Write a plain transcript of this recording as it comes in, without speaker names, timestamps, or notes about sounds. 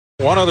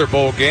One other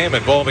bowl game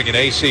involving an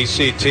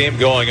ACC team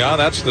going on.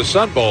 That's the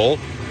Sun Bowl.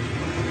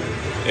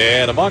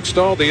 And amongst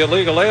all the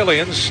illegal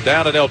aliens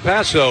down in El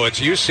Paso, it's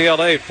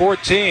UCLA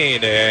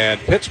 14 and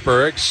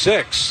Pittsburgh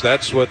 6.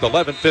 That's with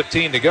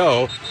 11:15 to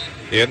go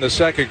in the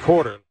second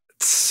quarter.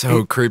 It's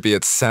so creepy.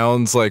 It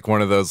sounds like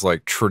one of those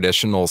like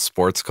traditional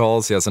sports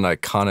calls. He has an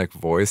iconic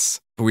voice.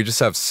 We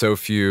just have so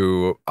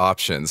few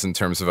options in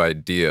terms of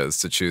ideas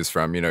to choose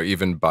from. You know,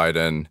 even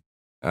Biden,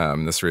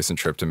 this recent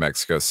trip to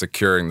Mexico,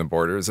 securing the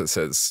borders, it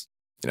says,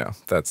 you know,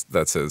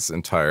 that's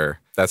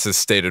his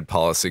stated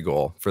policy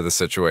goal for the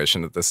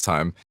situation at this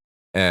time.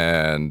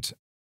 And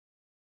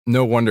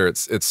no wonder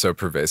it's so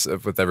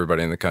pervasive with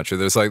everybody in the country.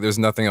 There's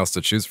nothing else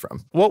to choose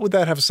from. What would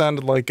that have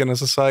sounded like in a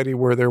society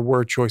where there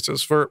were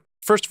choices?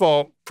 First of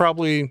all,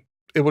 probably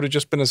it would have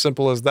just been as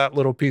simple as that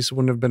little piece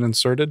wouldn't have been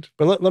inserted.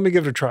 But let me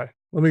give it a try.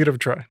 I'm going to give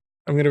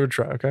it a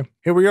try, okay?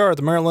 Here we are at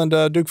the Maryland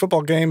Duke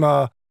football game.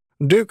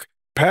 Duke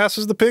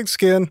passes the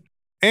pigskin,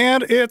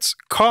 and it's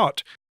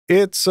caught.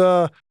 It's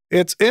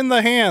in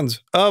the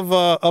hands of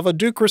a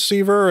Duke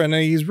receiver, and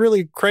he's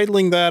really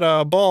cradling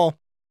that ball.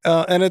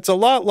 And it's a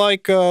lot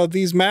like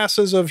these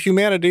masses of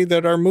humanity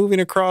that are moving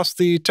across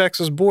the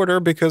Texas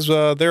border because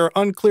there are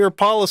unclear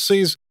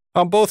policies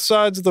on both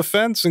sides of the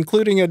fence,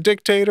 including a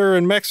dictator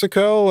in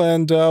Mexico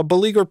and a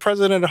beleaguered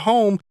president at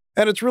home.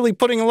 And it's really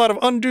putting a lot of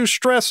undue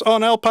stress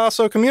on El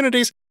Paso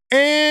communities.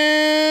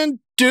 And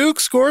Duke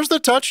scores the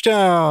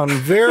touchdown.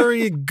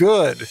 Very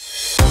good.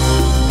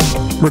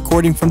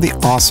 Recording from the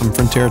awesome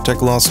Frontera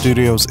Tech Law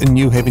Studios in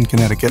New Haven,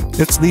 Connecticut,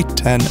 it's the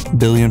 10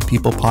 Billion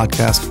People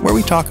podcast, where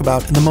we talk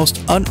about, in the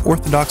most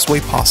unorthodox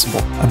way possible,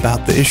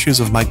 about the issues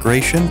of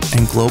migration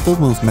and global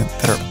movement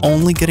that are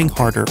only getting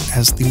harder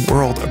as the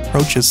world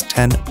approaches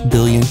 10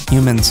 billion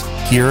humans.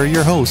 Here are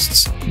your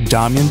hosts,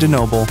 Damian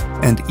DeNoble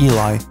and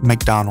Eli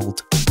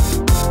McDonald.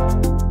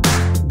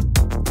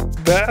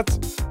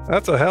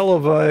 That's a hell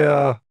of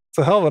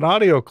an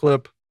audio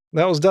clip.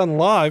 That was done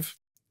live.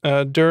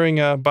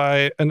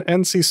 By an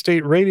NC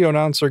State radio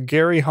announcer,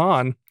 Gary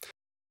Hahn,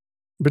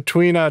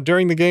 during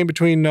the game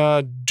between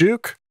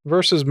Duke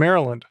versus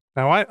Maryland.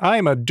 Now, I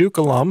am a Duke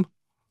alum,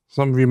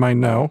 some of you might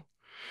know,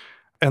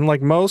 and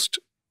like most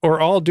or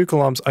all Duke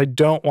alums, I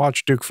don't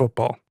watch Duke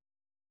football.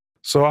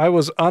 So I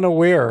was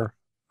unaware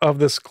of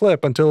this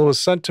clip until it was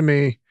sent to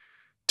me,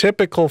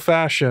 typical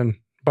fashion,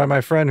 by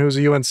my friend who's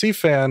a UNC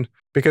fan,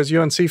 because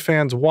UNC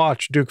fans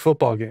watch Duke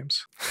football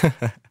games.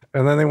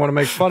 And then they want to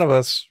make fun of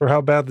us for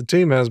how bad the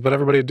team is. But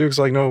everybody at Duke's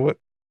like, no, what?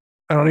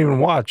 I don't even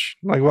watch.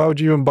 Like, why would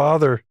you even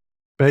bother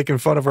making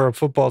fun of our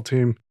football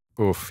team?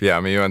 Oof. Yeah,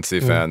 I'm a UNC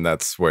fan.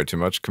 That's way too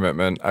much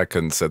commitment. I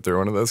couldn't sit through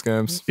one of those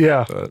games.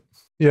 Yeah. But.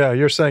 Yeah.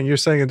 You're saying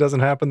it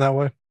doesn't happen that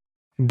way?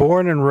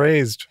 Born and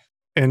raised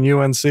in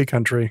UNC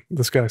country,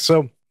 this guy.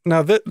 So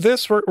now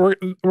we're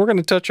going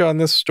to touch on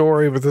this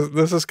story, but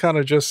this is kind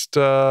of just,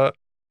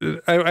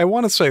 I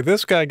want to say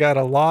this guy got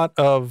a lot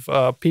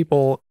of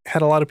people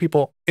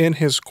in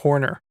his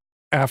corner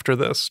after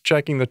this,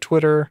 checking the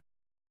Twitter,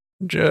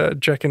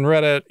 checking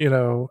Reddit, you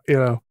know,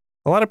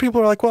 a lot of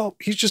people are like, well,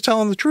 he's just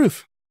telling the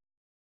truth.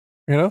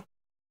 You know,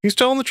 he's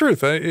telling the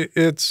truth.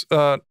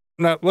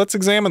 Now let's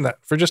examine that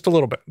for just a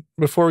little bit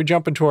before we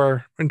jump into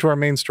our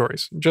main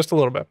stories, just a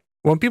little bit.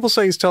 When people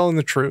say he's telling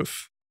the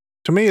truth,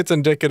 to me, it's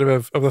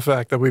indicative of the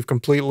fact that we've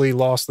completely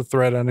lost the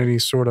thread on any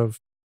sort of,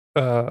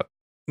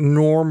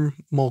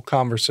 normal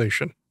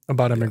conversation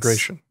about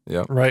immigration.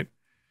 Yes. Yeah. Right.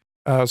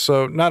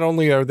 So not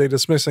only are they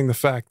dismissing the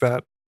fact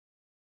that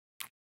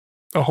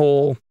a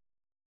whole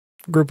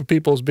group of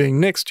people is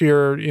being nixed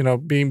here, you know,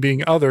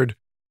 being othered,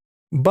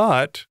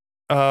 but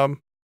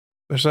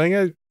they're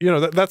saying,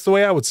 that's the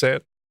way I would say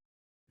it.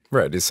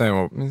 Right. He's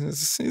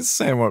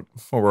saying what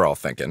we're all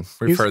thinking.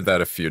 We've heard that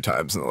a few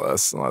times in the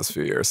last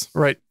few years.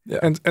 Right. Yeah.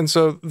 And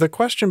so the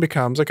question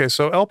becomes, okay,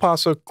 so El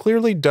Paso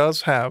clearly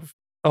does have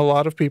a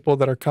lot of people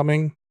that are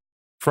coming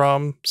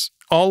from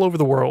all over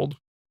the world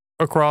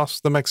across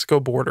the Mexico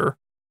border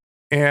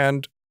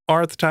and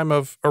are at the time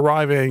of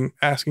arriving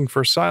asking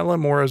for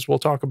asylum, or as we'll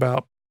talk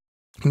about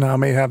now,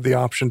 may have the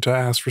option to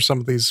ask for some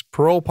of these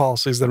parole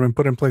policies that have been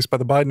put in place by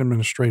the Biden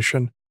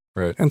administration.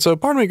 Right. And so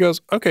part of me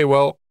goes, okay,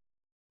 well,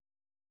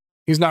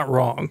 he's not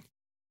wrong,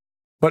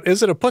 but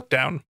is it a put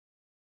down?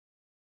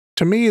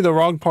 To me, the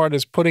wrong part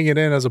is putting it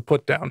in as a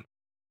put down,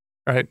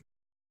 right?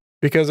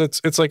 Because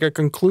it's like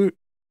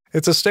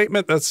it's a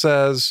statement that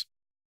says,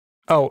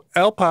 oh,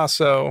 El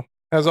Paso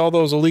has all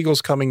those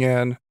illegals coming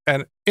in.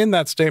 And in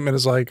that statement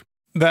is like,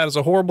 that is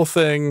a horrible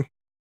thing.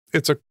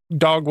 It's a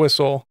dog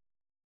whistle.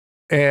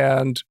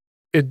 And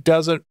it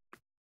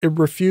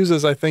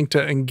refuses, I think,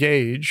 to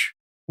engage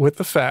with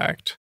the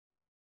fact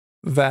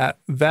that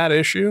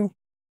issue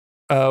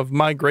of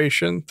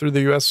migration through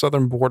the U.S.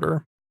 southern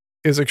border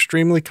is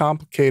extremely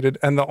complicated.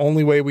 And the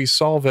only way we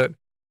solve it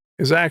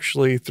is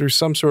actually through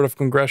some sort of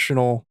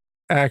congressional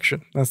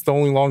action. That's the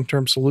only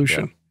long-term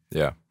solution.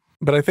 Yeah.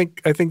 But I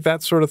think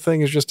that sort of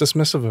thing is just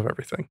dismissive of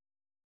everything.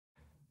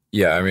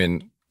 Yeah, I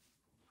mean,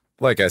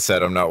 like I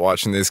said, I'm not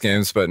watching these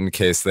games, but in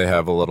case they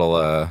have a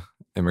little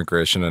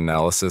immigration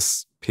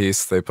analysis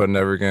piece they put in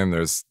every game,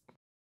 there's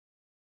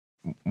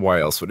why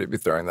else would he be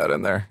throwing that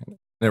in there? And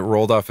it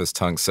rolled off his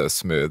tongue so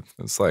smooth.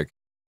 It's like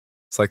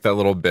that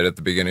little bit at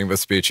the beginning of a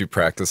speech you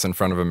practice in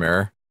front of a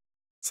mirror.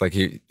 It's like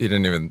he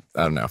didn't even,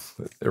 I don't know.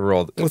 It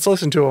rolled. Let's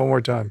listen to it one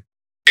more time.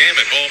 Game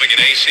involving an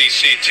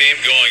ACC team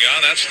going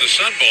on. That's the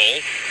Sun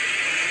Bowl.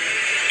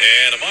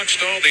 And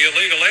amongst all the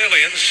illegal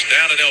aliens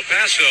down in El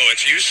Paso,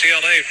 it's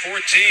UCLA 14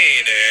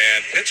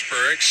 and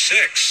Pittsburgh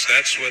 6.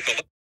 That's with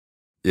the...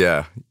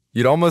 Yeah,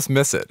 you'd almost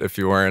miss it if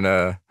you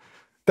weren't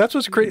That's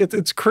what's creepy.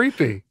 It's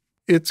creepy.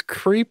 It's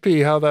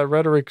creepy how that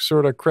rhetoric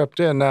sort of crept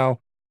in. Now,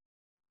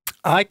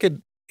 I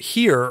could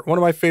hear one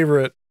of my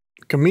favorite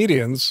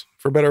comedians,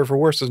 for better or for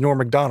worse, is Norm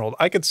Macdonald.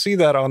 I could see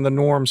that on the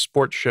Norm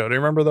Sports Show. Do you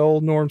remember the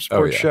old Norm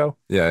Sports Show?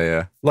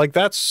 Yeah. Like,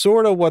 that's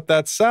sort of what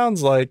that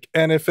sounds like.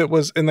 And if it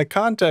was in the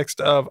context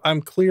of,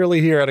 I'm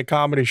clearly here at a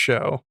comedy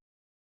show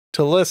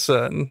to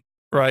listen,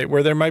 right,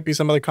 where there might be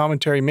some other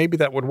commentary, maybe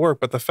that would work.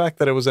 But the fact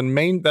that it was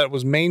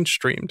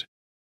mainstreamed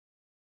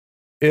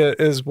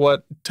is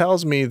what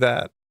tells me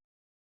that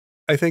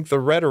I think the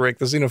rhetoric,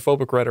 the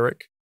xenophobic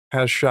rhetoric,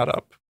 has shot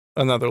up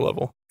another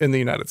level in the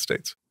United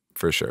States.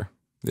 For sure.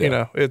 Yeah. You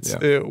know,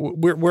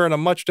 we're in a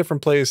much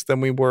different place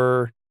than we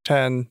were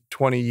 10,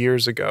 20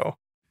 years ago.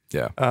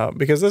 Yeah.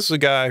 Because this is a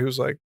guy who's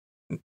like,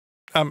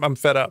 I'm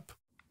fed up.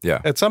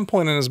 Yeah. At some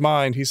point in his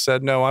mind, he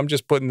said, no, I'm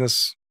just putting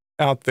this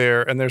out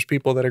there and there's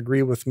people that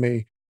agree with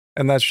me.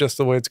 And that's just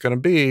the way it's going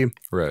to be.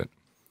 Right.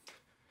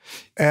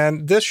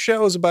 And this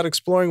show is about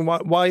exploring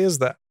why is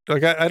that?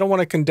 Like, I don't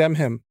want to condemn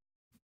him.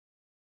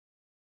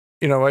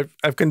 You know,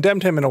 I've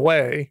condemned him in a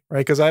way, right?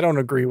 Because I don't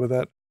agree with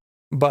it.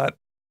 But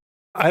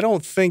I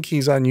don't think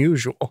he's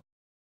unusual.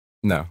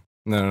 No.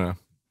 I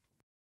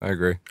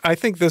agree. I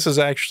think this is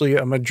actually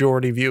a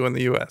majority view in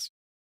the U.S.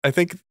 I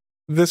think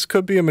this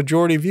could be a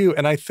majority view,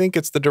 and I think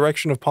it's the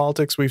direction of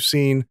politics we've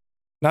seen,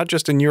 not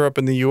just in Europe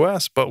and the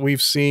U.S., but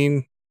we've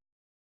seen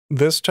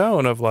this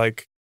tone of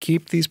like,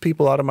 keep these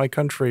people out of my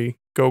country,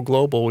 go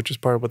global, which is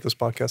part of what this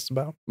podcast is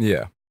about.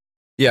 Yeah.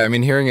 Yeah, I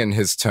mean, hearing it in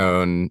his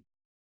tone,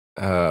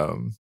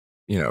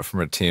 you know, from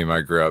a team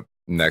I grew up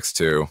next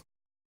to,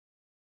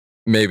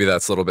 maybe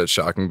that's a little bit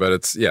shocking, but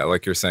it's, yeah,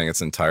 like you're saying,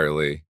 it's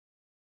entirely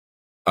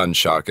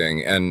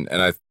unshocking. And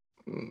I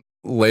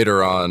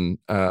later on,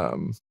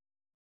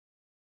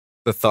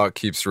 the thought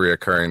keeps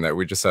reoccurring that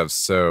we just have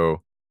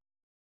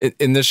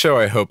in this show,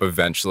 I hope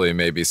eventually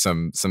maybe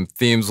some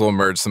themes will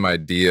emerge, some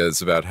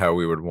ideas about how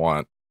we would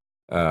want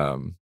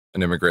an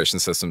immigration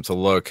system to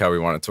look, how we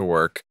want it to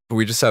work. But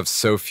we just have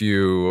so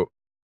few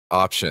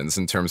options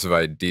in terms of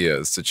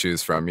ideas to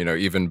choose from. You know,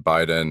 even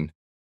Biden,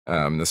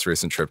 this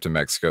recent trip to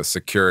Mexico,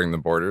 securing the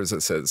borders,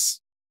 it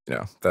says, you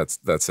know,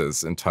 that's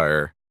his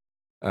entire,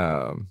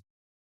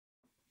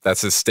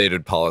 that's his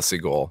stated policy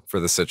goal for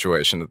the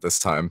situation at this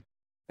time.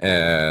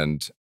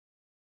 And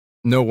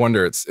no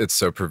wonder it's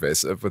so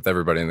pervasive with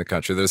everybody in the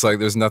country.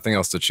 There's nothing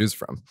else to choose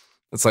from.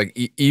 It's like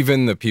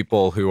even the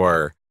people who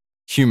are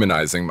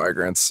humanizing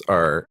migrants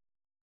are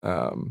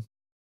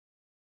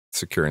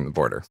securing the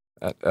border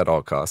at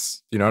all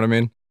costs. You know what I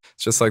mean?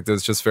 It's just like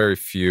there's just very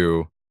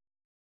few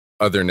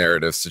other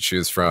narratives to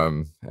choose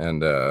from,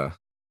 and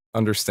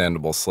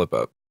understandable slip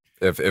up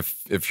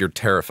if you're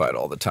terrified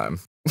all the time.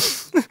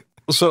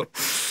 So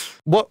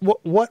what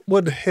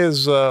would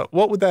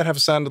that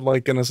have sounded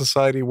like in a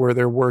society where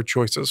there were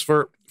choices?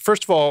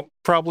 First of all,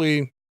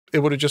 probably it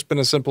would have just been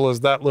as simple as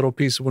that little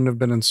piece wouldn't have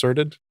been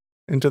inserted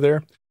into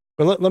there.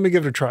 But let me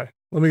give it a try.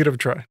 I'm going to give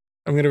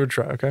it a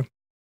try, okay?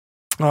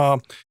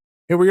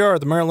 Here we are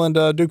at the Maryland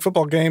Duke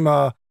football game.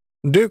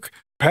 Duke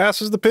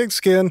passes the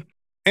pigskin,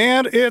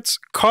 and it's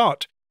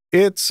caught.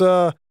 It's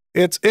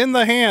in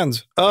the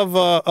hands of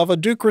a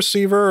Duke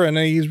receiver, and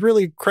he's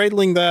really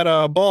cradling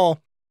that ball.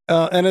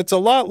 And it's a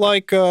lot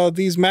like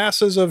these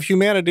masses of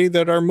humanity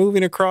that are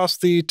moving across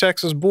the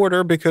Texas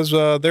border because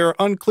there are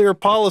unclear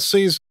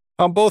policies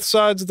on both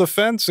sides of the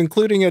fence,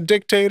 including a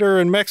dictator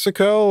in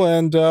Mexico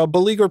and a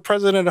beleaguered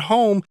president at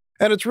home.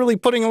 And it's really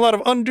putting a lot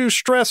of undue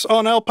stress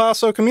on El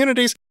Paso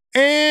communities.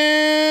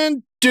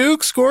 And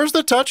Duke scores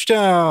the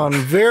touchdown.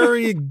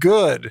 Very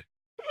good.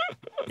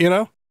 You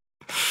know?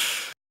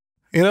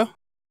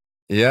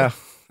 Yeah.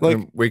 Like, I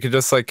mean, we could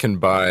just like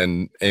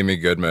combine Amy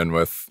Goodman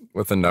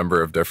with a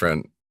number of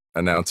different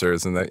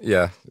announcers, and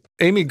yeah.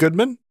 Amy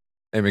Goodman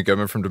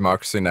from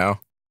Democracy Now!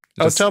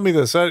 Tell me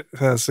this.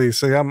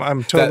 See,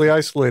 I'm totally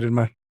isolated,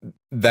 man.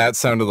 That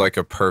sounded like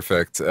a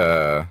perfect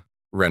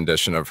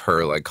rendition of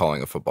her like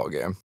calling a football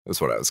game,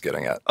 is what I was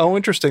getting at. Oh,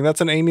 interesting.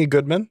 That's an Amy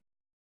Goodman.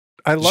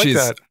 I like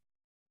that.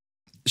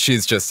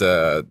 She's just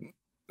a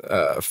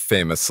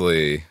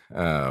famously,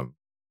 I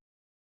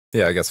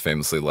guess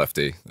famously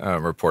lefty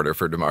reporter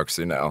for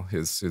Democracy Now!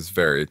 Who's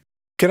very.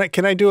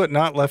 Can I do it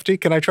not lefty?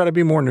 Can I try to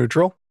be more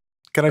neutral?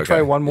 Can I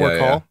try one more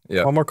call?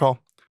 Yeah. One more call.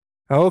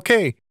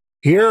 Okay.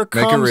 Here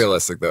comes. Make it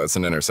realistic though. It's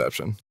an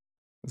interception.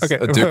 Okay.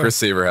 A Duke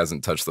receiver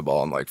hasn't touched the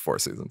ball in like 4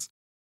 seasons.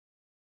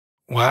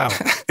 Wow.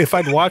 If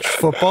I'd watched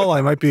football,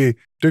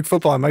 Duke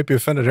football, I might be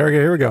offended.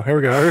 Here we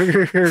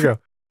go.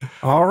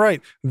 All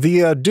right.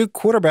 The Duke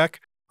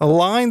quarterback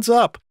lines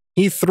up.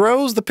 He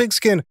throws the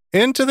pigskin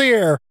into the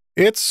air,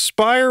 It's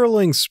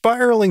spiraling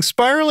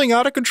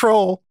out of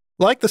control,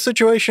 like the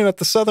situation at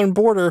the southern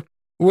border,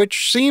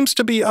 which seems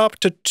to be up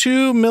to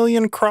 2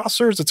 million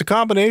crossers. It's a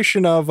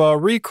combination of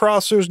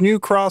recrossers, new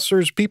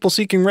crossers, people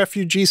seeking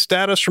refugee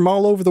status from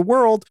all over the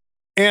world,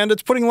 and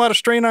it's putting a lot of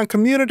strain on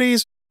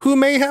communities who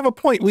may have a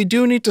point. We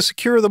do need to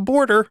secure the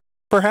border,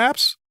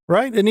 perhaps,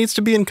 right? It needs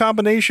to be in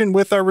combination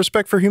with our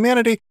respect for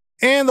humanity,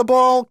 and the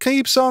ball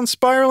keeps on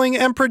spiraling,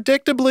 and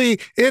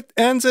predictably, it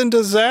ends in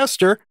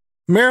disaster.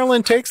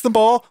 Maryland takes the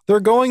ball.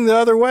 They're going the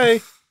other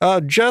way.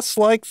 Just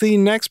like the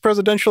next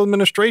presidential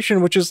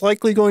administration, which is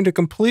likely going to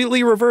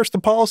completely reverse the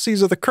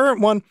policies of the current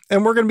one,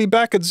 and we're going to be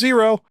back at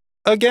zero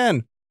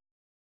again.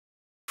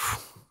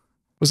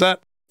 Was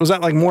that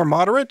like more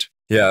moderate?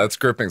 Yeah, that's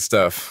gripping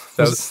stuff.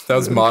 That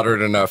was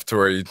moderate enough to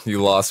where you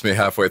lost me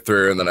halfway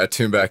through, and then I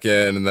tuned back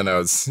in, and then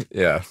it's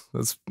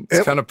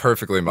kind of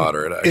perfectly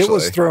moderate, actually. It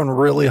was thrown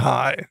really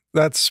high.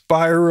 That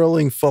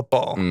spiraling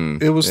football.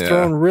 It was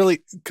thrown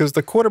really, because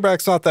the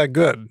quarterback's not that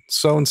good.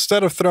 So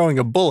instead of throwing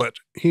a bullet,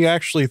 he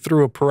actually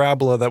threw a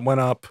parabola that went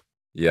up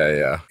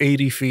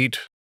 80 feet,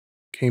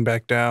 came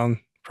back down,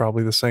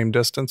 probably the same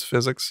distance,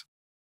 physics.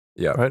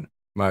 Yeah. Right?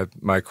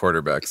 My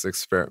quarterback's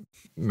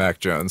Mac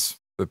Jones.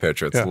 The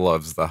Patriots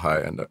loves the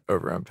high end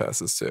overhand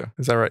passes too.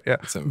 Is that right? Yeah.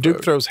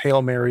 Duke throws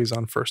Hail Marys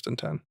on 1st and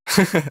 10.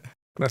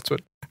 That's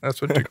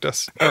what Duke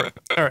does. All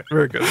right.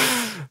 Very good.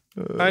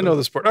 I know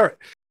the sport. All right.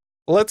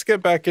 Let's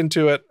get back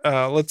into it.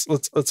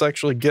 Let's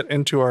actually get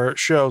into our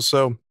show.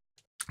 So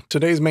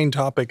today's main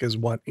topic is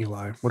what,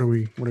 Eli? What are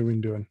we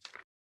doing?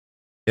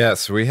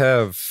 Yes, we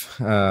have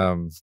a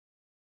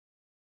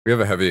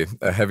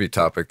heavy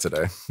topic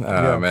today.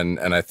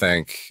 And I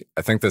think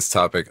this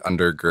topic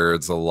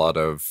undergirds a lot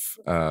of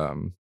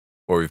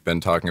what we've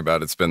been talking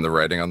about. It's been the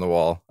writing on the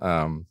wall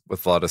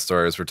with a lot of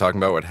stories. We're talking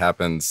about what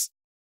happens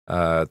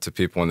to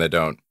people when they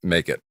don't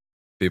make it.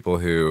 People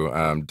who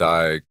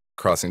die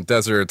crossing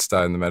deserts,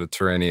 die in the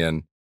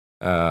Mediterranean.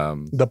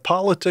 The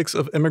politics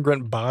of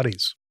immigrant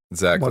bodies.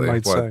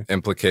 Exactly. What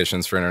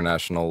implications for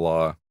international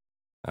law.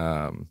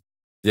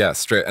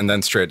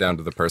 Straight down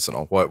to the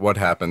personal. What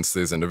happens to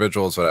these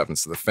individuals? What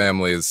happens to the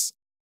families?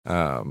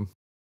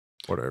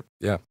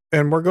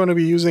 And we're going to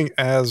be using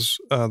as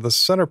the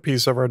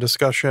centerpiece of our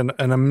discussion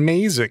an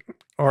amazing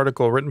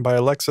article written by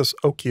Alexis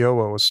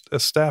Okeowo, a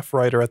staff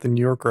writer at the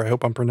New Yorker. I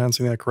hope I'm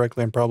pronouncing that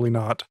correctly. I'm probably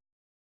not.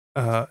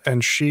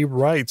 And she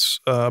writes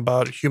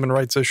about human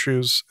rights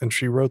issues, and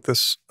she wrote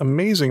this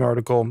amazing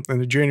article in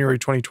the January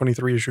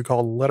 2023 issue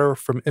called "Letter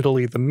from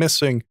Italy: The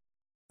Missing."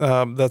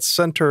 That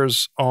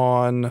centers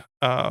on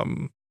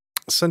an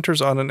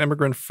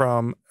immigrant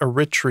from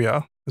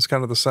Eritrea. Is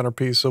kind of the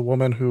centerpiece. A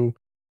woman who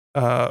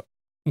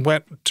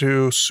went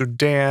to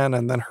Sudan,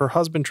 and then her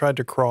husband tried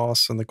to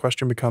cross, and the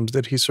question becomes,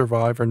 did he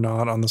survive or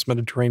not on this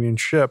Mediterranean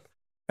ship?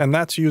 And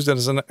that's used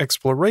as an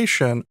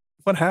exploration.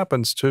 What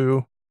happens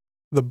to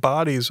the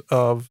bodies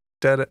of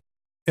dead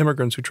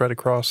immigrants who try to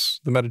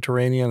cross the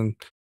Mediterranean?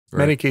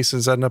 Many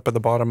cases end up at the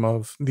bottom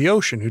of the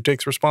ocean. Who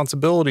takes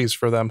responsibilities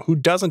for them? Who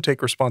doesn't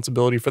take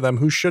responsibility for them?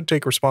 Who should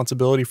take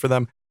responsibility for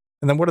them?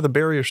 And then what are the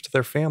barriers to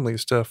their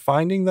families to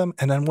finding them?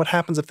 And then what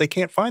happens if they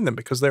can't find them?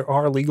 Because there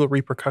are legal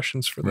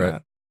repercussions for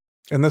that.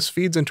 And this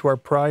feeds into our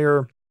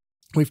prior,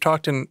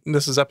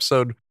 this is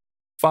episode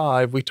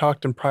 5, we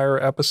talked in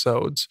prior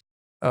episodes,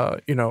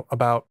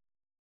 about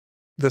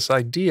this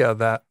idea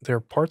that there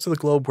are parts of the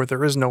globe where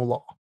there is no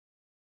law.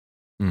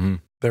 Mm-hmm.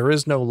 There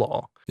is no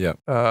law. Yeah.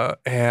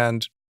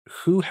 And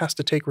who has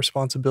to take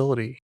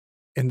responsibility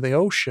in the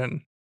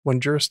ocean when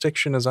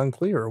jurisdiction is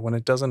unclear, when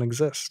it doesn't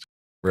exist?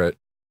 Right.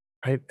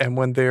 And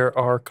when there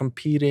are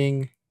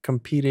competing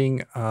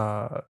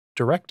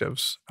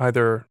directives,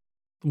 either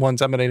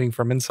ones emanating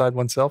from inside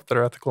oneself that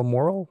are ethical and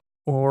moral,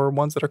 or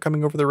ones that are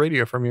coming over the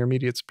radio from your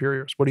immediate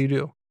superiors. What do you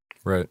do?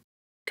 Right.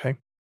 Okay.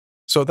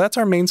 So that's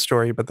our main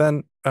story. But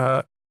then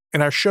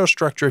in our show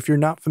structure, if you're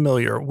not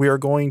familiar, we are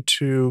going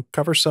to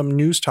cover some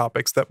news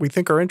topics that we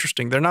think are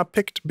interesting. They're not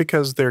picked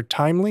because they're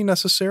timely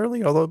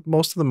necessarily, although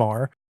most of them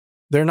are.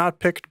 They're not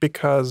picked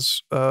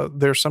because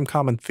there's some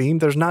common theme.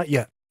 There's not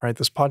yet, right?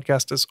 This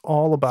podcast is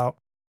all about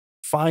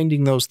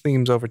finding those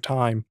themes over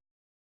time.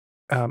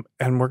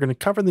 And we're going to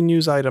cover the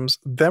news items.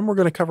 Then we're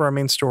going to cover our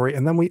main story.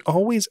 And then we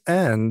always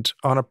end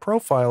on a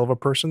profile of a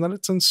person that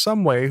it's in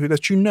some way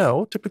that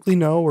typically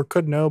know or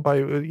could know by,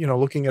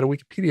 looking at a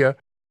Wikipedia.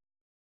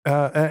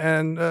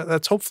 And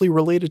that's hopefully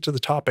related to the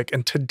topic.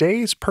 And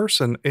today's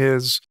person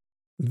is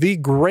the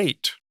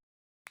great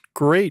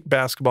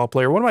basketball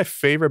player. One of my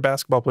favorite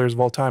basketball players of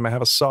all time. I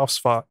have a soft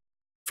spot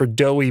for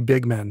doughy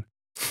big men.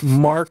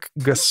 Marc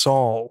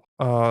Gasol,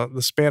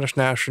 the Spanish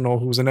national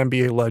who was an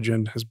NBA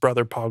legend. His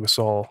brother, Pau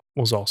Gasol,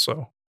 was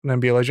also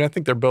an NBA legend. I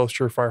think they're both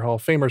surefire Hall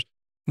of Famers.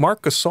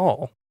 Marc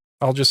Gasol,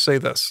 I'll just say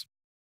this.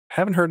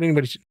 Haven't heard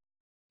anybody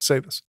say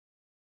this.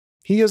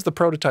 He is the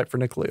prototype for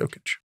Nikola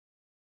Jokic.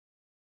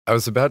 I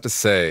was about to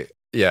say,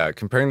 yeah,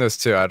 comparing those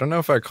two, I don't know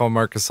if I call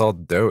Marc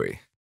Gasol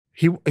doughy.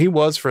 He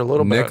was for a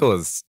little bit.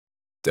 Nikola's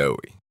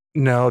doughy.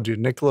 No, dude,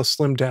 Nikola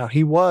slimmed down.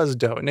 He was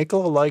doughy.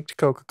 Nikola liked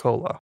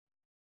Coca-Cola.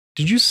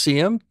 Did you see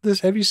him?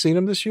 Have you seen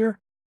him this year?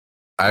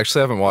 I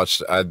actually haven't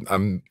watched.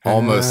 I'm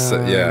almost.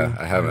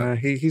 I haven't.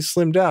 He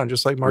slimmed down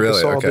just like Marc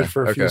Really? Gasol Okay, did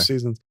for a few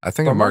seasons. I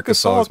think but Marc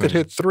Gasol could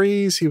hit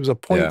threes. He was a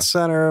point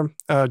center,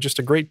 just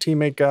a great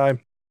teammate guy.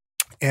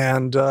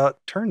 And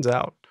turns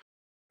out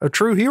a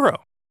true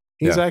hero.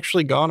 He's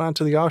actually gone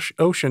onto the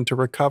ocean to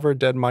recover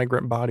dead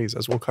migrant bodies,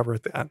 as we'll cover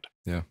at the end.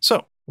 Yeah.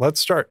 So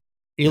let's start.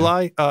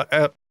 Eli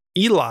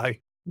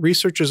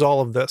researches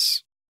all of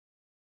this.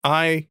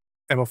 I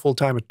am a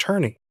full-time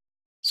attorney,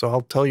 so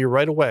I'll tell you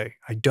right away,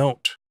 I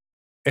don't.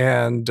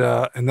 And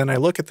then I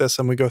look at this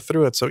and we go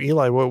through it. So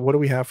Eli, what do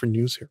we have for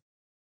news here?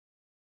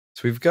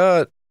 So we've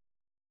got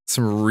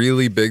some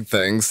really big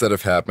things that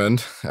have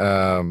happened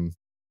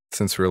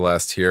since we were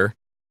last here.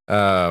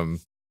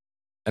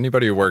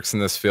 Anybody who works in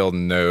this field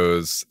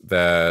knows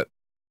that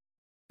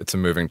it's a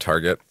moving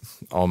target,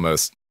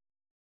 almost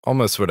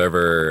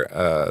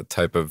whatever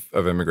type of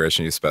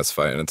immigration you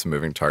specify, and it's a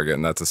moving target.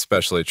 And that's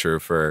especially true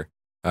for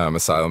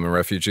asylum and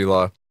refugee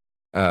law.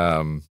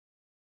 And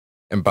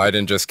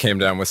Biden just came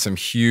down with some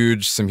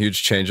huge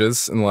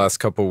changes in the last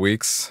couple of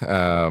weeks.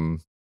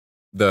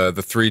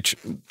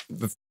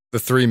 The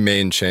three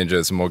main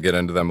changes, and we'll get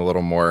into them a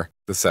little more.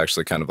 This is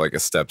actually kind of like a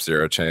step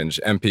zero change.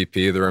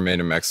 MPP, the Remain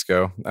in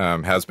Mexico,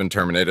 has been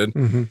terminated,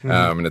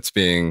 and it's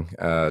being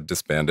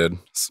disbanded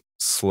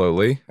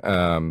slowly.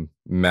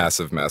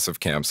 Massive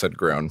camps had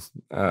grown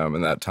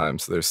in that time,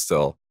 so there's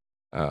still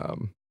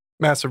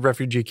massive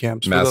refugee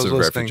camps. Massive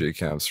refugee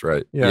camps,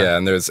 right? Yeah,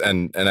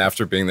 and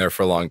after being there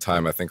for a long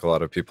time, I think a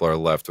lot of people are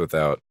left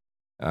without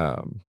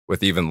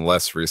with even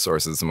less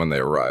resources than when they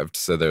arrived.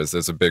 So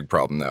there's a big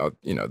problem now.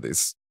 You know,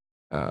 these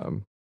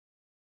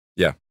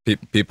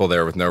people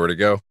there with nowhere to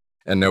go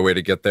and no way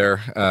to get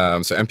there.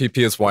 So MPP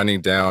is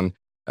winding down.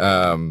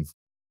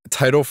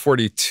 Title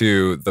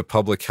 42, the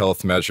public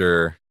health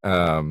measure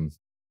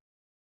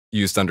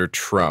used under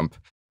Trump.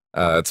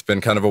 It's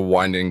been kind of a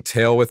winding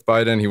tale with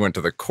Biden. He went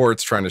to the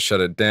courts trying to shut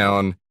it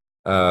down.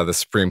 The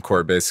Supreme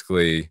Court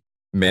basically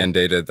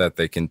mandated that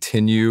they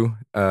continue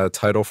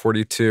Title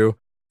 42.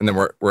 And then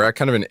we're at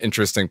kind of an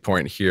interesting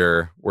point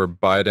here where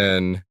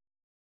Biden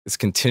is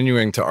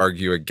continuing to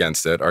argue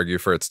against it, argue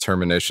for its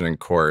termination in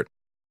court,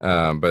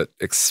 but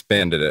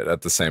expanded it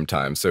at the same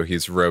time. So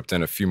he's roped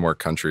in a few more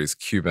countries,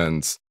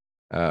 Cubans,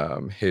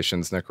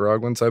 Haitians,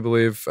 Nicaraguans, I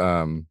believe,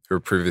 who were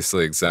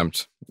previously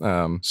exempt.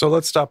 So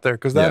let's stop there,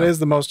 because that is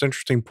the most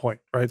interesting point,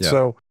 right? Yeah.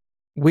 So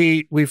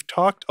we've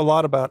talked a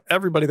lot about,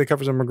 everybody that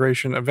covers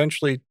immigration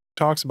eventually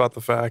talks about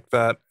the fact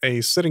that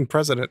a sitting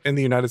president in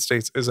the United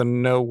States is a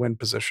no-win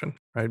position,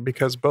 right?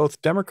 Because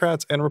both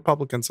Democrats and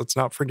Republicans, let's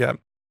not forget,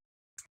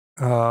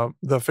 the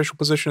official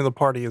position of the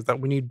party is that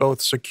we need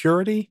both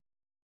security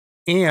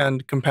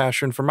and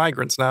compassion for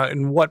migrants. Now,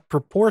 in what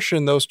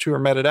proportion those two are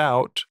meted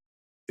out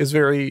is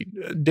very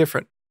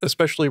different,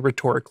 especially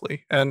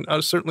rhetorically. And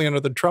certainly under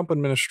the Trump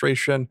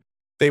administration,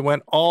 they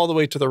went all the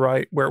way to the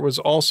right, where it was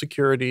all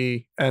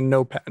security and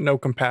no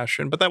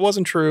compassion. But that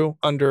wasn't true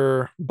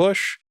under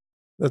Bush.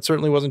 That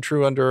certainly wasn't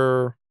true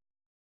under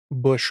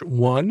Bush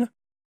 1.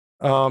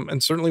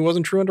 And certainly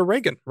wasn't true under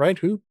Reagan, right?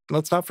 Who,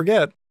 let's not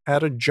forget,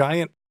 had a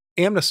giant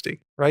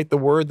amnesty, right? The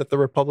word that the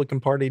Republican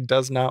Party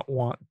does not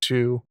want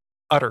to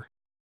utter,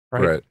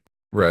 right?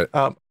 Right.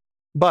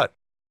 But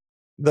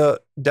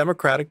the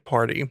Democratic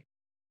Party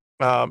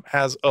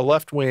has a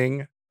left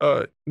wing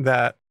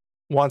that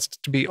wants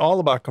to be all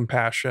about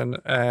compassion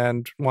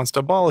and wants to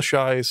abolish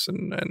ICE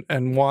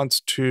and wants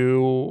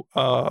to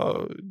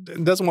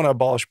doesn't want to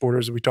abolish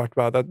borders, as we talked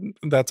about.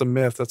 That's a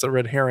myth. That's a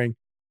red herring.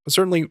 But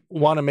certainly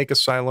want to make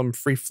asylum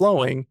free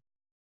flowing.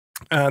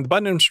 The Biden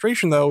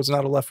administration, though, is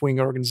not a left wing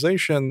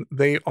organization.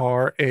 They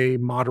are a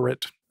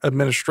moderate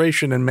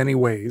administration in many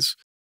ways,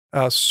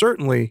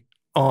 certainly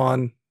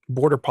on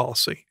border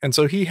policy. And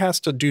so he has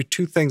to do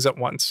two things at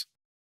once.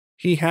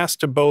 He has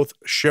to both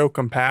show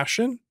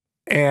compassion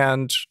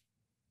and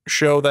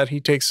show that he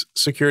takes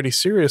security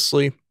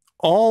seriously,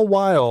 all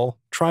while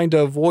trying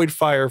to avoid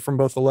fire from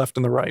both the left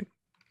and the right.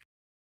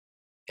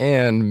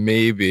 And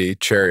maybe,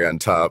 cherry on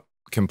top,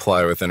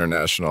 comply with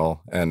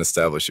international and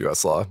establish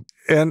U.S. law.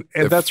 And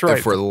that's right.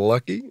 If we're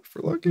lucky.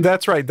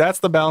 That's right. That's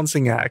the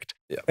balancing act.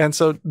 Yeah. And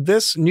so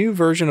this new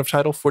version of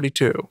Title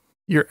 42,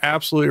 you're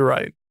absolutely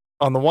right.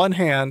 On the one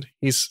hand,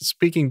 he's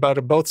speaking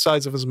about both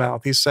sides of his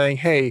mouth. He's saying,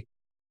 hey,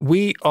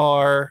 we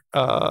are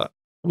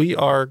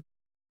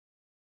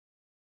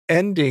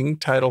ending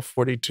Title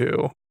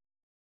 42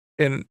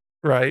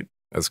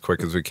 as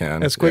quick as we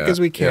can. As quick as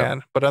we can.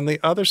 Yeah. But on the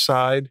other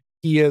side,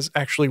 he is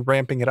actually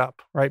ramping it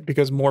up, right?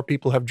 Because more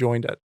people have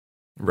joined it.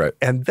 Right.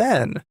 And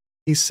then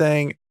he's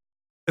saying,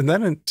 and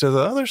then to the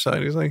other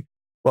side, he's like,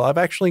 well, I've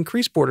actually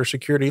increased border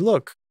security.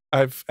 Look,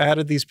 I've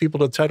added these people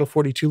to the Title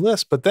 42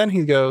 list. But then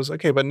he goes,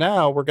 okay, but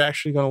now we're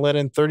actually going to let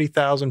in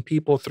 30,000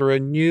 people through a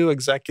new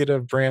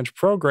executive branch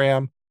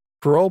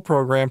parole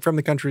program from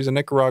the countries of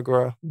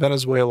Nicaragua,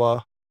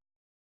 Venezuela,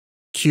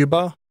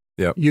 Cuba,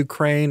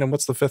 Ukraine, and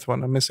what's the fifth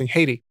one? I'm missing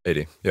Haiti.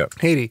 Haiti.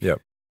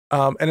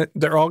 And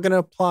they're all going to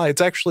apply.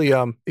 It's actually,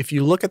 if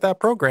you look at that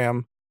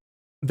program,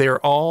 they're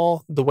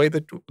all the way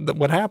that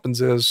what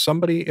happens is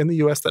somebody in the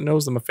U.S. that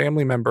knows them, a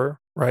family member,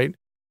 right,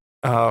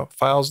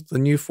 files the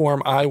new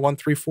form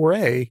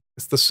I-134A.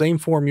 It's the same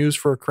form used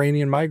for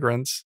Ukrainian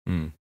migrants.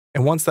 Mm.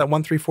 And once that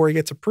 134A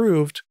gets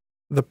approved,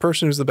 the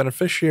person who's the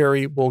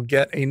beneficiary will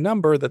get a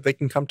number that they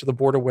can come to the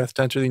border with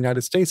to enter the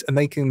United States, and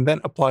they can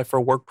then apply for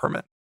a work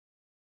permit.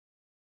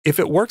 If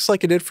it works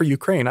like it did for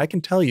Ukraine, I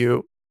can tell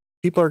you,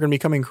 people are going to be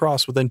coming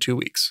across within 2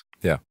 weeks.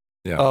 Yeah.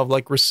 Of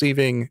like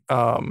receiving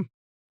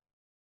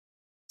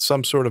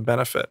some sort of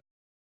benefit.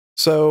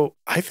 So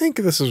I think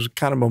this is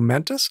kind of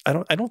momentous. I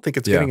don't think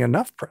it's getting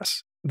enough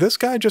press. This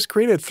guy just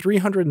created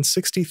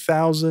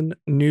 360,000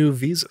 new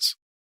visas.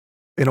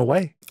 In a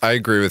way, I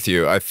agree with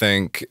you. I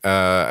think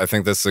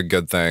this is a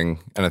good thing,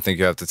 and I think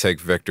you have to take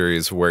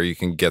victories where you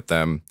can get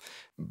them.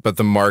 But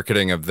the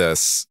marketing of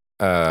this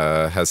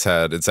has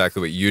had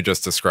exactly what you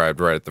just described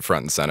right at the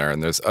front and center,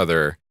 and there's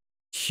other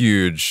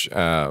huge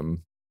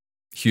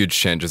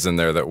changes in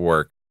there that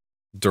work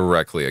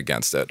directly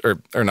against it,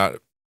 or not,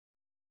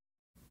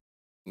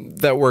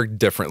 that work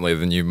differently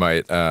than you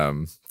might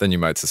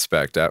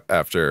suspect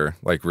after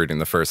like reading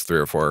the first 3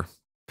 or 4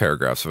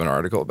 paragraphs of an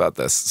article about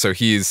this. So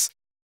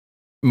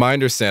my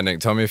understanding,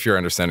 tell me if your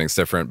understanding is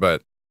different,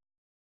 but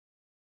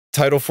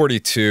Title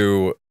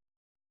 42,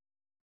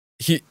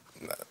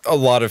 a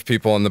lot of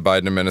people in the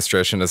Biden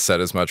administration has said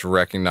as much,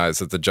 recognize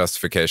that the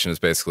justification is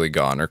basically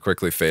gone or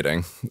quickly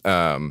fading.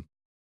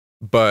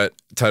 But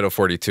Title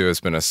 42 has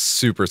been a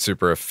super,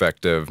 super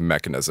effective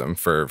mechanism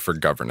for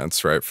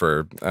governance, right?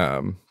 For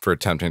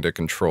attempting to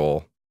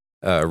control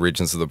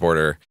regions of the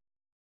border.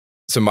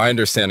 So my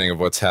understanding of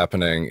what's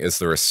happening is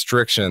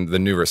the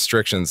new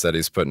restrictions that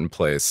he's put in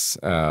place.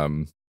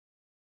 The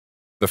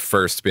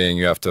first being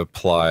you have to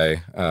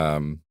apply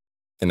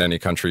in any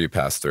country you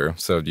pass through.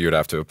 So you would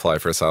have to apply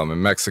for asylum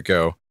in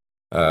Mexico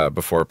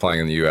before applying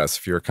in the U.S.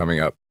 if you're coming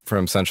up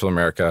from Central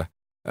America,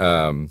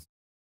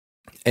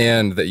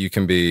 and that you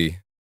can be,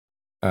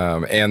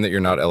 and that you're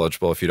not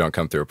eligible if you don't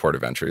come through a port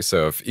of entry.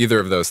 So if either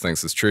of those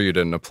things is true, you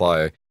didn't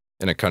apply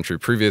in a country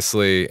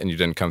previously and you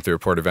didn't come through a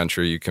port of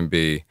entry, you can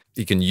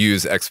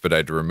use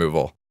expedited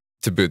removal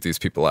to boot these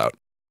people out.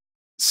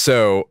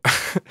 So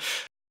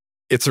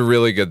it's a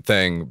really good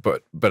thing,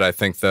 but I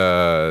think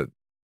the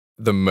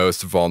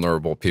most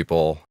vulnerable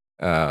people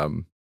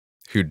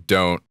who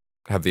don't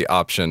have the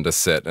option to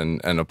sit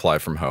and apply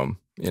from home,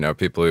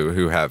 people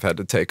who have had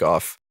to take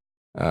off,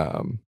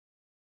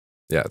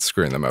 it's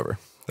screwing them over.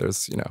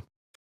 There's,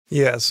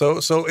 Yeah, so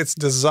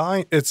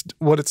it's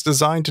what it's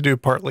designed to do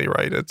partly,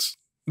 right?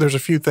 There's a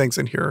few things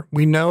in here.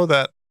 We know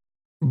that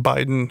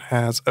Biden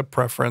has a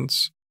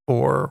preference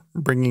for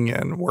bringing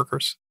in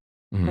workers.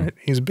 Mm-hmm. Right?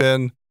 He's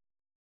been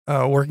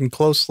working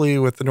closely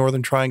with the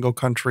Northern Triangle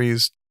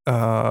countries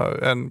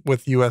and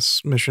with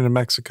U.S. mission in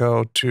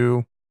Mexico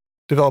to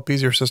develop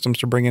easier systems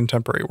to bring in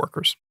temporary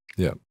workers.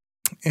 Yeah.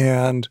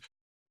 And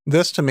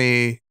this to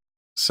me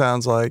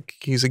sounds like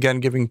he's again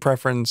giving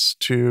preference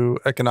to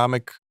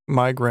economic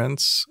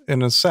migrants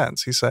in a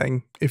sense. He's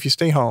saying, if you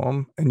stay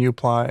home and you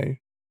apply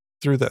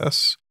through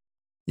this,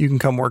 you can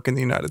come work in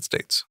the United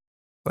States.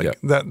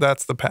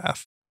 That's the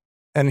path.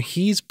 And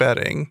he's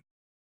betting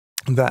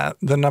that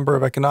the number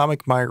of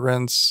economic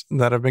migrants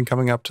that have been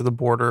coming up to the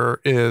border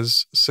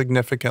is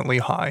significantly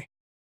high.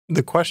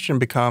 The question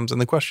becomes, and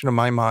the question in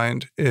my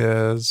mind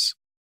is,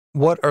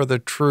 what are the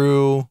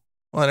true,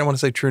 well, I don't want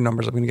to say true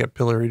numbers, I'm going to get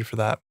pilloried for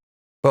that,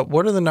 but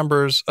what are the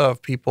numbers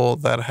of people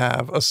that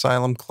have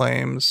asylum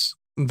claims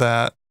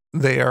that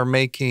they are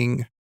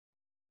making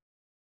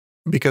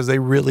because they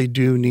really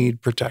do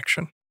need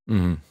protection?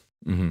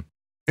 Mm-hmm. Mm-hmm.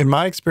 In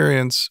my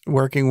experience,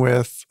 working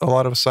with a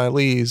lot of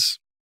asylees,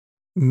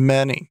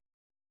 many,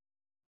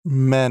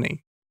 and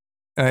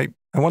I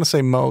want to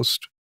say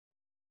most,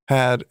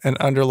 had an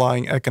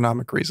underlying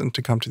economic reason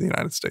to come to the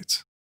United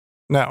States.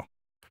 Now,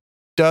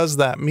 does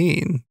that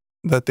mean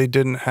that they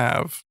didn't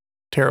have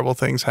terrible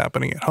things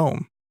happening at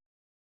home?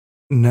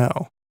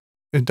 No,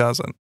 it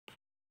doesn't.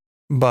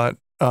 But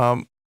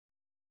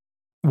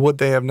would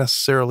they have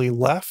necessarily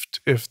left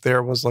if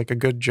there was like a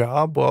good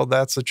job? Well,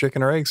 that's a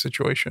chicken or egg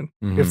situation.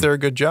 Mm-hmm. If there are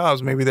good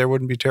jobs, maybe there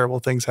wouldn't be terrible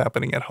things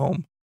happening at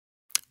home.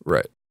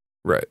 Right.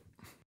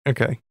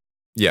 Okay.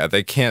 Yeah,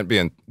 they can't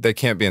be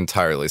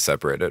entirely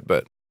separated,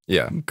 but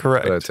yeah.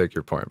 Correct. But I take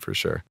your point for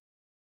sure.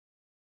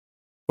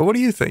 But what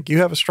do you think? You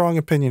have a strong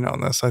opinion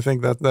on this. I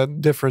think that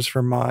differs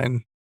from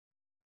mine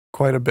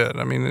quite a bit.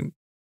 I mean,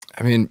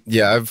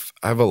 yeah,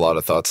 I have a lot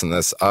of thoughts on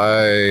this.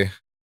 I,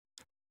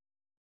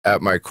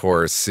 at my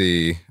core,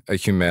 see a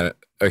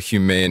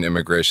humane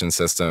immigration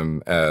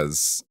system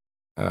as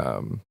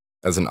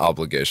an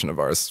obligation of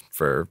ours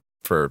for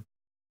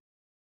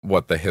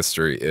what the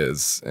history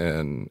is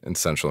in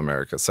Central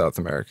America, South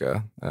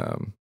America,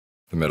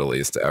 the Middle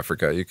East,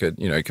 Africa. You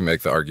can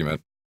make the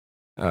argument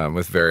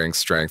with varying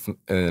strength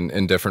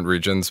in different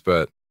regions,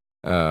 but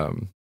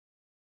in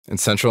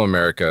Central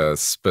America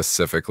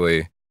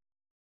specifically,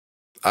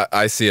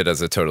 I see it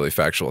as a totally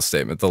factual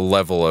statement. The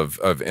level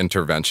of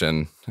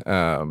intervention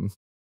and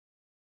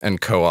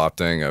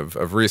co-opting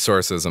of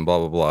resources and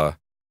blah, blah,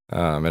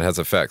 It has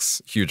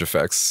effects, huge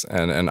effects.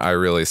 And I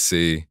really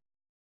see,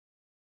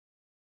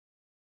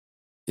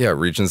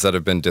 regions that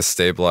have been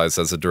destabilized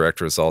as a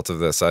direct result of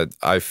this.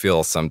 I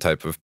feel some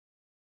type of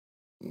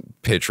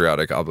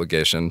patriotic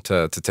obligation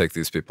to take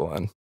these people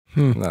in.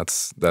 And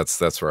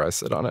that's where I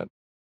sit on it.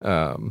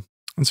 And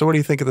so what do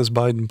you think of this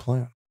Biden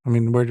plan? I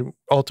mean,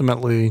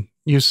 ultimately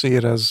you see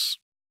it as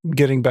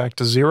getting back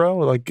to zero?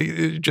 Like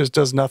it just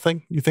does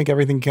nothing? You think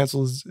everything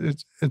cancels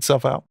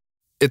itself out?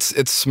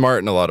 It's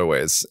smart in a lot of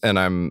ways, and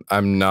I'm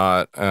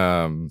not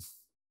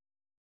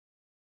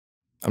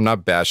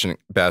bashing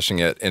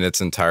it in its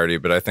entirety,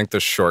 but I think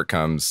the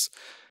shortcomings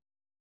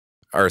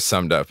are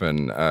summed up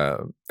in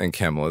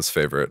Kamala's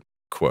favorite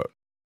quote.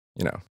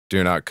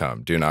 Do not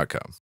come, do not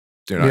come,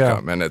 do not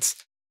come. And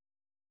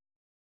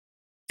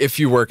if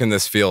you work in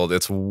this field,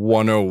 it's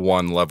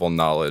 101 level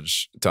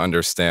knowledge to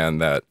understand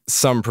that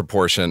some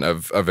proportion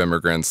of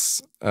immigrants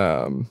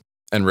and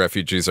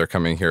refugees are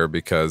coming here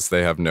because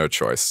they have no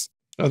choice.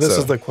 Oh, this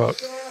is the quote.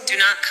 Do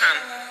not come.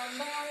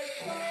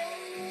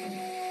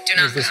 Do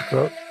not Is this a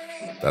quote?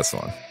 That's the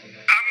one.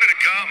 I'm gonna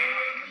come.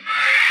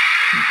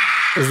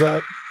 Is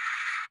that?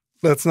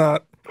 That's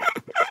not.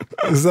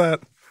 Is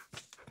that?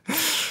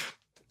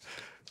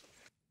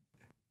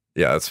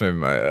 Yeah, that's maybe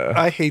my.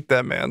 I hate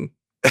that man.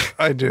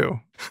 I do.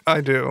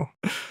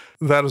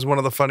 That is one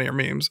of the funnier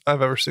memes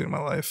I've ever seen in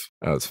my life.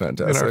 Oh, it's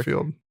fantastic. In our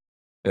field.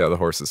 Yeah, the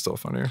horse is still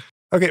funnier.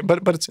 Okay,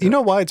 but it's you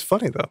know why it's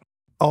funny though.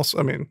 Also,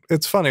 I mean,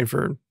 it's funny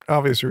for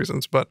obvious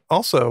reasons, but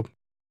also,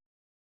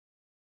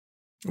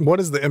 what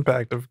is the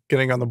impact of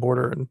getting on the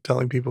border and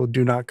telling people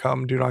do not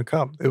come, do not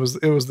come? It was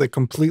the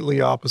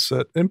completely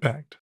opposite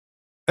impact.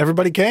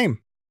 Everybody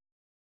came.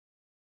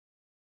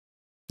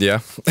 Yeah.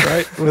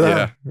 Right?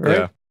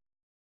 Right?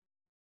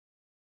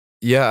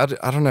 Yeah,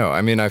 I don't know.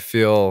 I mean, I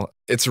feel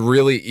it's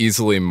really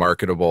easily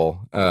marketable.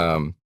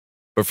 But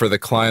for the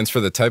clients, for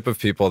the type of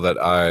people that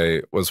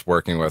I was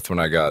working with when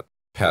I got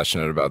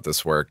passionate about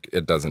this work,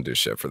 it doesn't do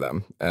shit for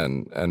them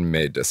and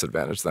may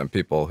disadvantage them.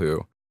 People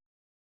who,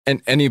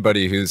 and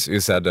anybody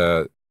who's had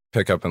to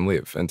pick up and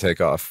leave and take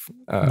off.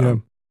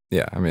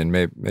 Yeah, I mean,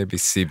 maybe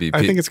CBP.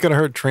 I think it's going to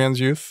hurt trans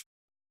youth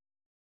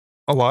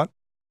a lot.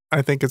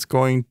 I think it's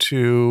going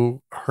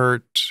to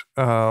hurt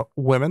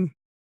women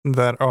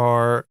that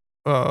are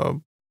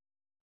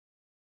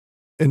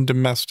in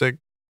domestic,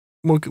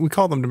 we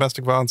call them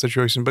domestic violence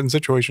situations, but in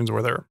situations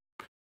where they're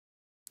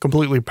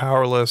completely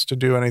powerless to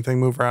do anything,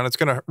 move around, it's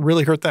going to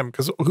really hurt them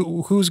because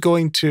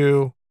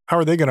how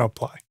are they going to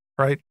apply,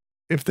 right?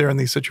 If they're in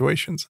these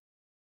situations.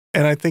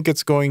 And I think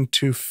it's going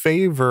to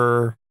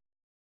favor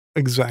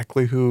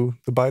exactly who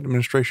the Biden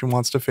administration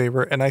wants to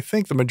favor. And I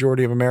think the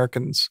majority of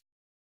Americans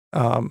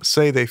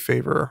say they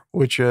favor,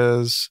 which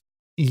is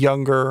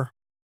younger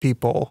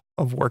people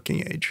of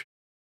working age.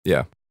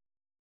 Yeah.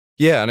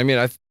 Yeah. And I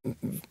mean,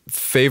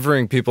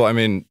 favoring people, I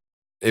mean,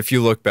 if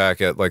you look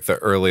back at like the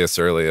earliest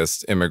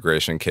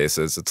immigration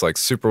cases, it's like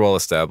super well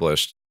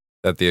established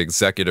that the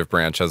executive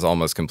branch has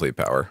almost complete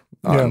power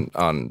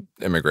on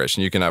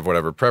immigration. You can have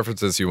whatever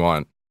preferences you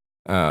want.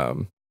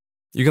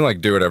 You can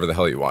like do whatever the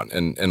hell you want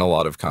in a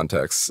lot of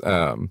contexts.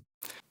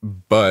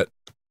 But,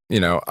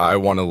 I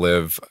want to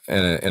live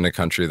in a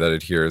country that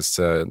adheres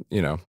to,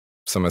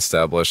 some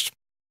established,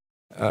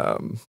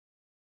 the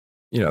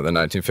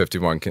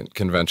 1951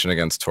 Convention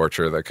Against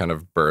Torture that kind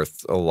of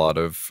birthed a lot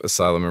of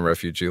asylum and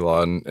refugee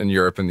law in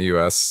Europe and the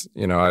U.S.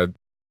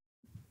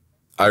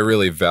 I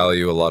really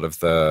value a lot of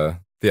the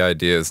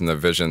ideas and the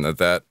vision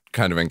that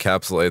kind of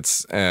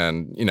encapsulates.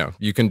 And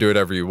you can do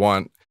whatever you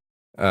want,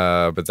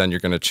 but then you're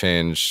going to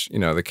change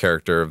the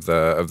character of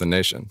the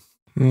nation.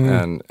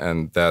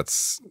 And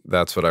that's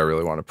what I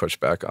really want to push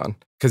back on.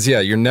 Because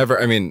you're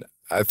never. I mean,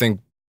 I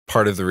think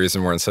part of the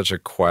reason we're in such a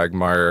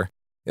quagmire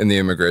in the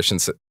immigration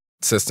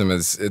system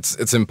is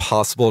it's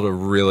impossible to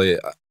really.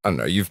 I don't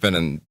know. You've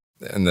been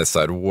in this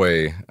side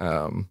way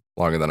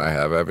longer than I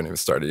have. I haven't even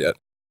started yet.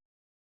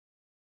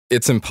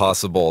 It's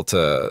impossible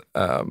to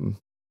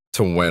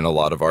win a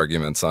lot of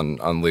arguments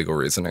on legal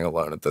reasoning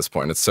alone at this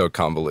point. It's so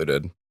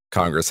convoluted.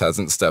 Congress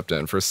hasn't stepped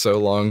in for so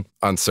long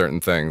on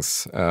certain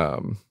things.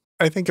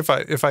 I think if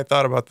I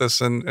thought about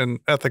this in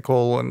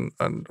ethical and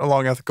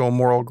along ethical and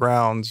moral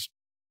grounds,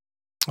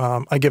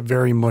 I get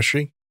very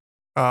mushy.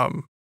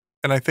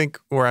 And I think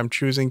where I'm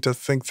choosing to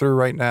think through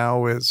right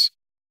now is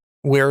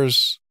where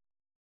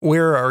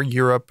are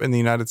Europe and the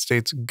United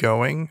States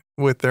going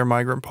with their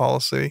migrant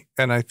policy?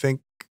 And I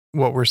think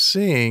what we're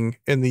seeing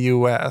in the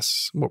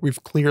U.S., what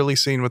we've clearly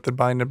seen with the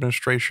Biden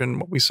administration,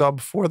 what we saw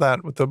before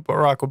that with the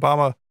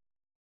Obama's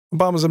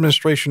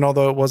administration,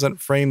 although it wasn't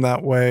framed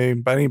that way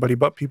by anybody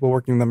but people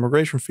working in the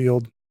immigration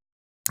field,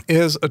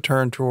 is a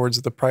turn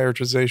towards the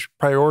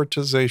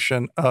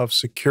prioritization of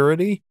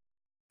security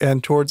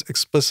and towards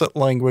explicit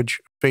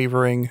language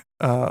favoring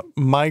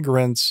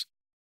migrants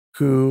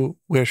who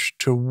wish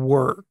to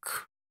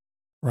work,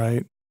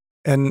 right?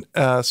 And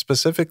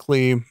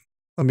specifically,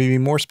 let me be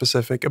more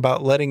specific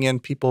about letting in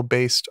people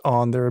based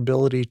on their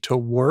ability to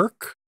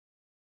work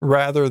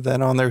rather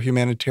than on their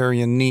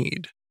humanitarian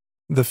need.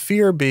 The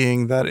fear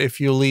being that if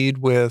you lead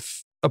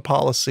with a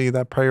policy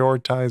that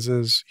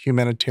prioritizes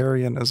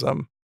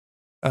humanitarianism,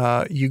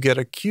 you get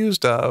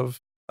accused of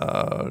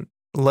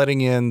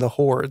letting in the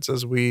hordes,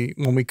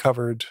 when we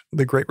covered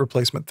the Great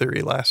Replacement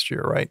Theory last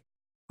year, right?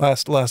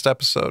 Last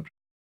episode,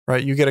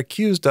 right? You get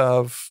accused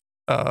of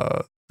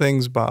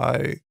things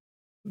by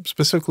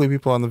specifically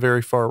people on the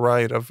very far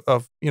right of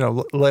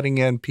letting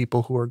in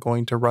people who are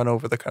going to run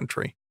over the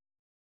country.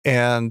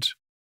 And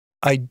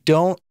I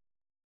don't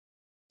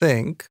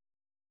think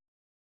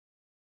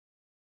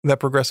that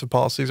progressive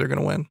policies are going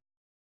to win,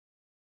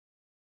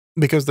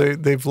 because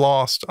they've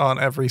lost on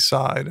every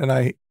side, and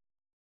I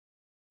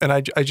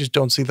just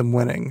don't see them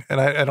winning,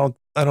 and I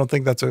don't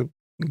think that's a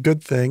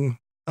good thing.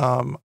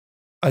 I'm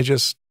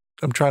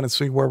trying to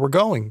see where we're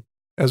going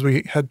as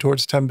we head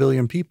towards 10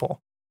 billion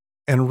people,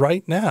 and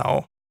right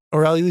now,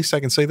 or at least I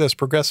can say this: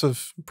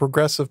 progressive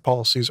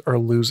policies are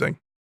losing.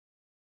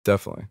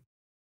 Definitely.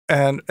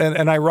 And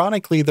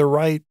ironically, the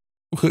right,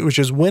 which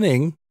is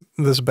winning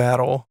this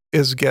battle,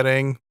 is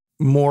getting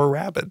more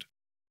rabid.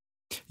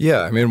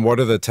 Yeah, I mean, what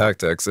are the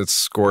tactics? It's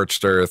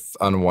scorched earth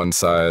on one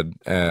side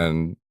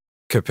and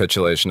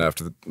capitulation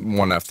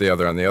one after the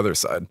other on the other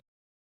side.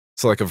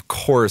 So, like, of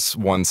course,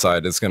 one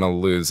side is going to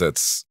lose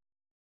its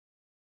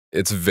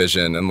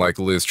vision and like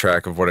lose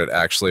track of what it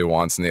actually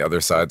wants, and the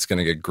other side's going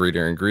to get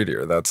greedier and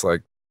greedier. That's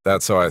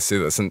how I see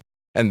this, and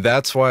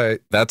that's why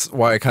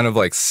I kind of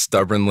like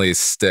stubbornly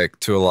stick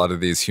to a lot of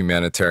these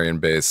humanitarian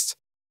based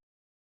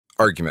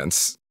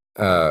arguments.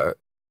 Because,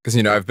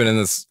 I've been in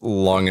this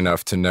long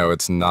enough to know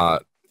it's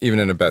not, even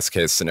in a best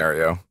case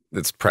scenario,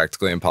 it's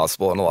practically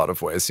impossible in a lot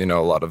of ways. A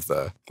lot of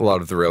the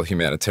real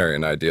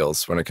humanitarian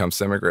ideals when it comes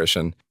to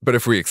immigration. But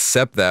if we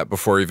accept that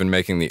before even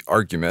making the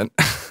argument,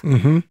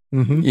 then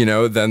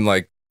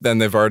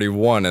they've already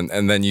won,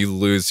 and then you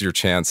lose your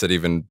chance at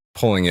even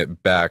pulling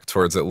it back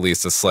towards at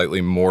least a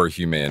slightly more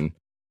humane,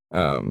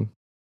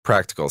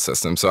 practical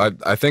system. So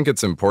I think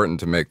it's important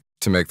to make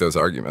those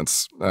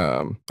arguments.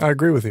 I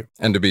agree with you,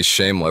 and to be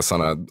shameless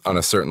on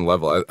a certain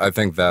level. I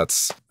think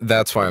that's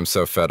why I'm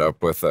so fed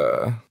up with.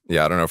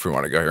 I don't know if we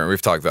want to go here.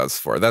 We've talked about this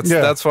before.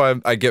 That's why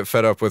I get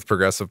fed up with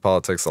progressive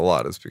politics a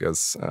lot. Is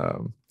because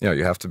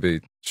you have to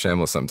be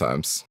shameless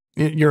sometimes.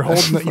 You're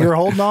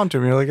holding on to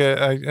me. You're like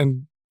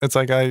and it's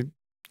like I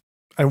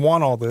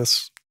want all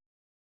this.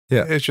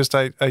 Yeah, it's just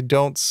I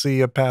don't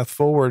see a path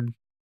forward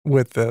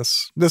with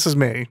this. This is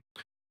me.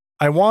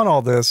 I want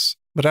all this,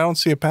 but I don't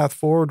see a path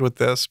forward with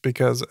this,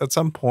 because at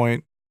some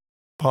point,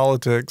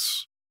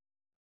 politics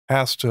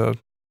has to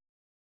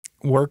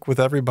work with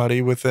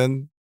everybody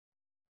within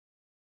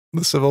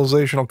the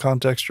civilizational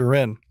context you're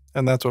in.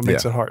 And that's what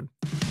makes it hard.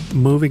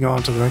 Moving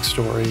on to the next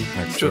story.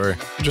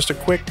 Just a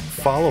quick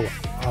follow-up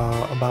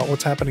about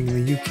what's happening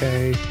in the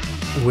UK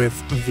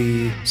with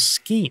the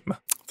scheme.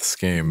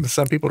 Scheme.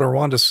 Some people to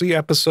Rwanda. See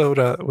episode,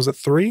 was it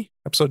 3?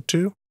 Episode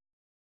 2?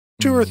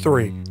 2 or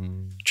 3?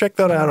 Check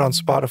that out on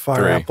Spotify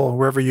or Apple,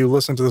 wherever you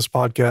listen to this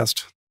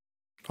podcast.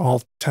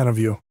 All 10 of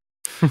you.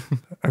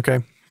 Okay.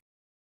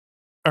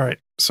 All right.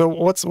 So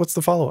what's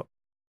the follow-up?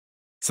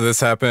 So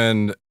this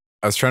happened,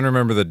 I was trying to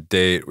remember the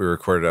date we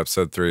recorded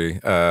episode 3.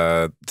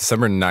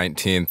 December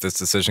 19th, this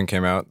decision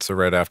came out. So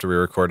right after we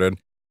recorded.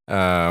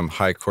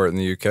 High Court in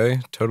the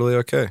UK, totally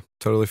okay.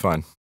 Totally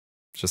fine.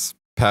 Just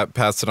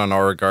passed it on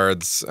all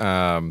regards.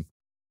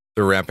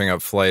 They're ramping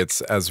up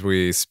flights as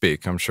we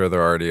speak. I'm sure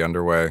they're already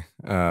underway.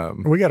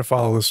 We got to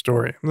follow this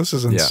story. This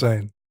is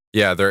insane.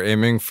 Yeah, they're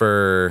aiming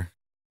for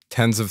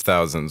tens of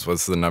thousands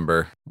was the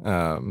number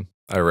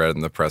I read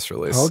in the press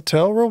release.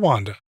 Hotel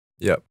Rwanda.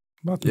 Yep.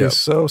 About to be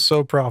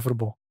so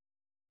profitable.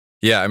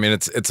 Yeah, I mean,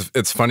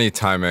 it's funny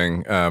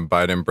timing.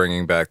 Biden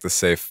bringing back the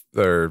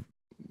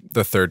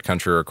third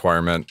country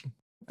requirement,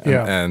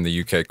 and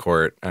the UK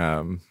court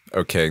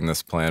okaying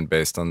this plan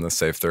based on the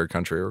safe third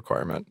country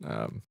requirement.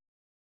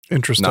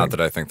 Interesting. Not that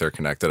I think they're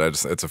connected.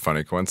 It's a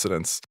funny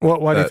coincidence.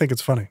 Well, why do you think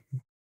it's funny?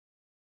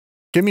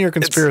 Give me your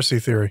conspiracy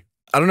theory.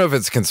 I don't know if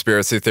it's a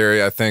conspiracy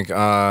theory. I think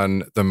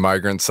on the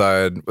migrant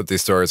side, what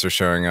these stories are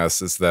showing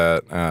us is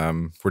that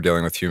we're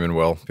dealing with human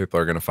will. People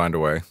are going to find a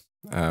way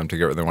to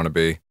get where they want to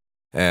be.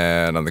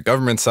 And on the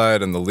government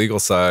side and the legal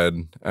side,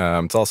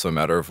 it's also a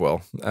matter of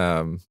will.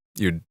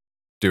 You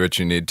do what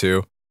you need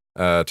to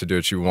do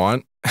what you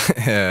want.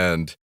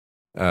 And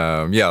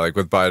like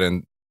with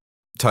Biden,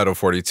 Title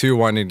 42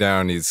 winding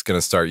down, he's going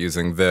to start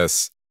using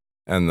this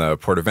and the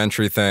port of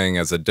entry thing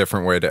as a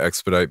different way to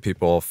expedite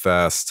people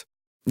fast.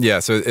 Yeah,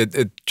 so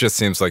it just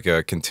seems like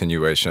a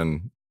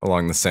continuation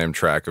along the same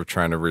track of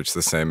trying to reach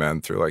the same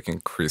end through like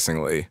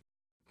increasingly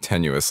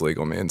tenuous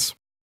legal means.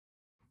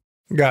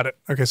 Got it.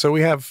 Okay, so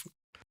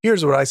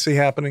here's what I see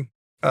happening.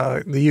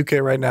 The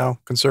UK right now,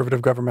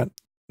 conservative government.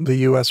 The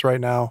US right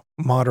now,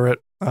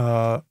 moderate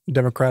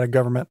democratic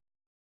government.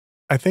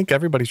 I think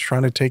everybody's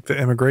trying to take the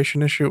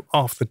immigration issue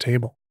off the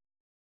table.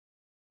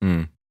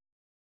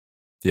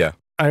 Yeah.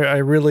 I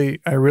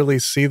really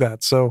see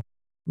that. So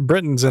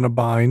Britain's in a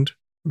bind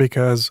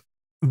because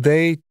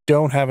they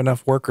don't have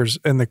enough workers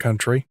in the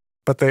country,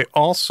 but they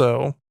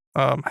also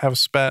have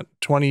spent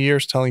 20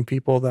 years telling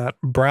people that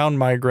brown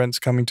migrants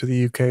coming to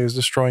the UK is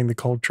destroying the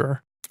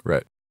culture.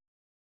 Right.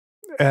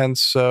 And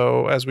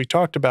so, as we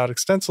talked about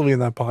extensively in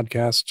that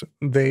podcast,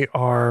 they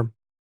are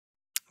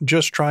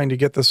just trying to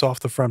get this off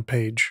the front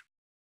page.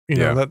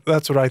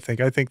 That's what I think.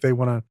 I think they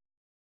want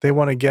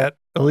to get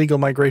illegal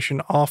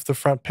migration off the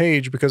front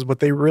page, because what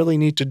they really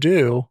need to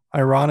do,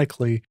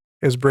 ironically,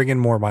 is bring in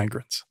more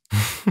migrants.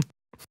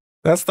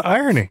 That's the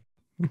irony.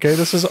 Okay,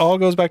 all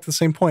goes back to the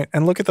same point.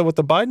 And look at what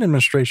the Biden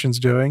administration's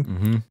doing.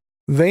 Mm-hmm.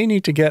 They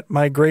need to get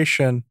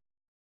migration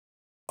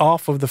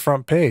off of the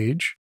front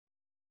page,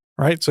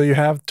 right? So you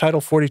have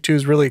Title 42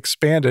 is really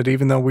expanded,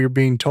 even though we're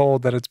being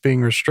told that it's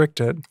being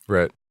restricted.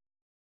 Right.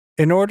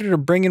 In order to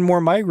bring in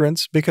more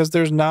migrants, because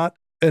there's not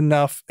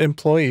enough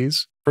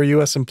employees for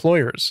U.S.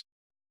 employers.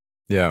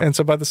 Yeah. And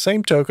so by the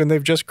same token,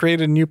 they've just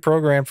created a new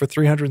program for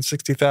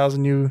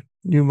 360,000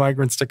 new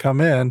migrants to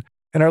come in,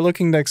 and are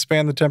looking to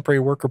expand the temporary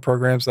worker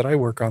programs that I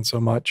work on so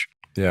much.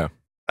 Yeah.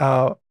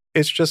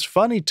 It's just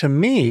funny to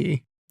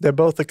me that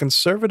both the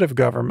conservative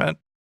government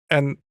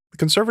and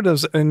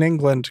conservatives in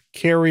England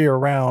carry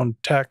around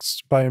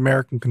texts by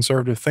American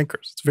conservative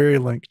thinkers. It's very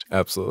linked.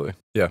 Absolutely.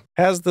 Yeah.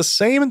 Has the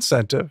same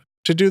incentive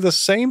to do the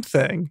same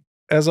thing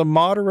as a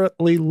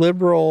moderately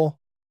liberal,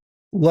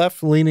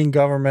 left-leaning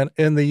government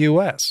in the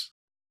U.S.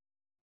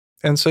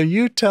 And so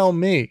you tell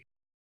me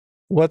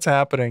what's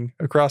happening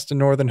across the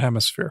Northern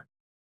Hemisphere.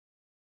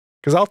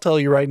 Because I'll tell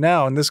you right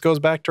now, and this goes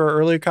back to our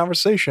earlier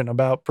conversation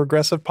about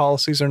progressive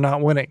policies are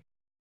not winning.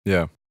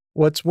 Yeah.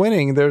 What's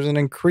winning, there's an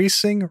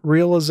increasing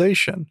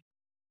realization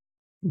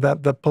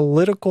that the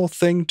political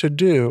thing to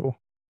do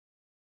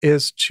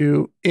is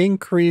to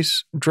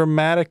increase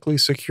dramatically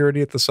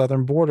security at the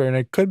southern border. And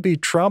it could be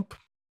Trump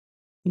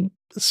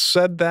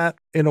said that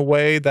in a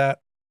way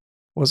that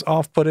was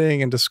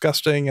off-putting and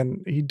disgusting,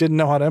 and he didn't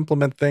know how to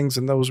implement things,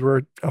 and those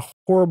were a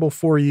horrible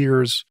 4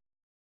 years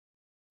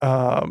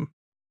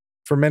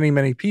for many,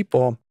 many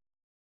people.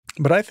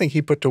 But I think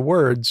he put to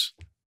words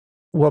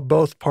what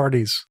both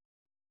parties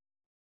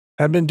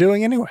had been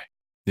doing anyway.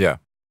 Yeah.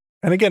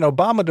 And again,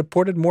 Obama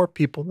deported more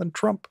people than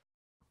Trump.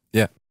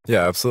 Yeah.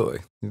 Yeah, absolutely.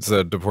 He's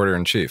a deporter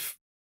in chief.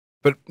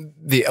 But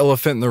the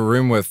elephant in the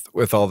room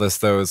with all this,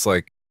 though, is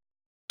like,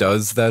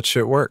 does that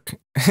shit work?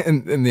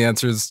 And the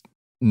answer is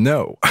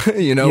no.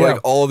 Like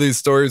all these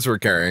stories we're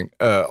carrying,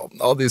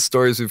 all these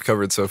stories we've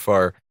covered so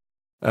far.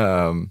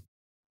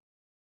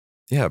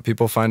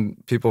 People find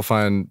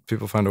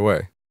a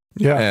way.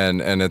 Yeah.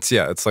 And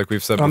it's like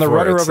we've said on before.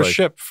 On the rudder of a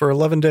ship for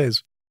 11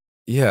 days.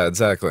 Yeah,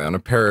 exactly. On a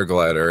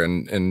paraglider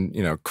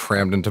and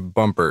crammed into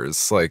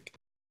bumpers. Like,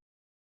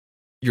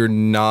 you're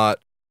not,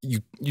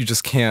 you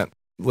just can't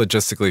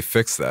logistically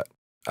fix that.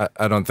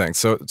 I don't think.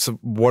 So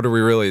what are we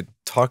really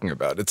talking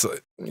about? It's,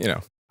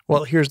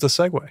 Well, here's the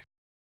segue.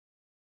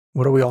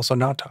 What are we also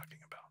not talking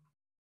about?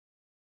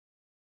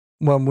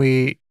 When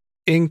we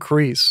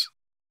increase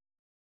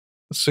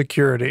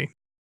security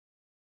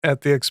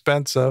at the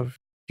expense of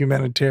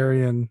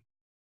humanitarian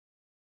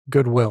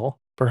goodwill,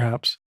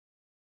 perhaps,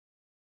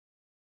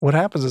 what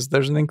happens is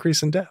there's an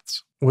increase in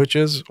deaths, which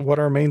is what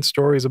our main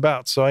story is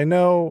about. So I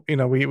know,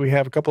 we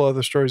have a couple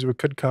other stories we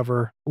could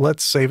cover.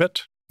 Let's save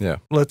it. Yeah.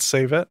 Let's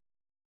save it.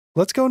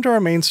 Let's go into our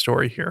main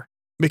story here,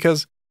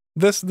 because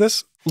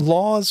this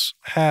laws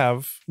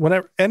have,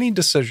 whenever any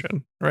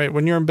decision, right?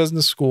 When you're in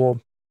business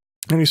school,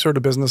 any sort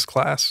of business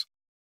class,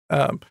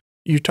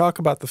 you talk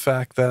about the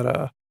fact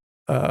that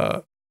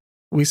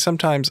we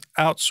sometimes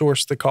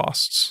outsource the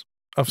costs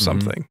of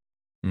something.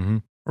 Mm-hmm.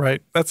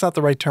 Right? That's not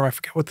the right term. I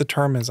forget what the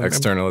term is.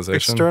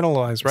 Externalization.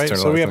 Externalize, right?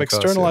 So we have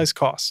externalized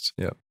costs.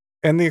 Yeah.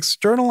 And the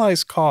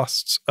externalized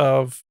costs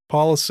of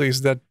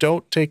policies that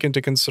don't take into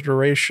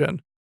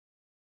consideration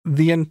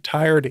the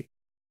entirety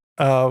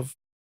of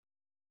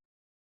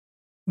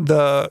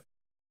the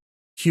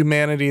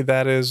humanity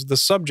that is the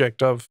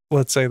subject of,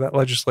 let's say, that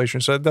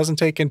legislation. So it doesn't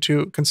take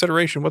into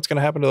consideration what's going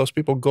to happen to those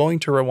people going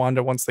to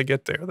Rwanda once they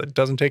get there. That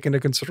doesn't take into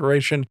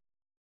consideration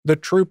the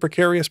true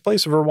precarious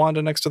place of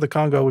Rwanda next to the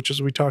Congo, which,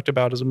 as we talked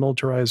about, is a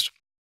militarized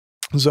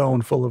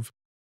zone full of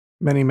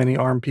many, many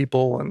armed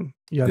people and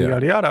yada,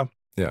 yada, yada.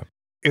 Yeah.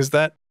 Is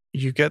that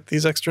you get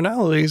these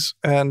externalities,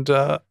 and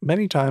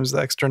many times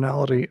the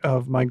externality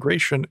of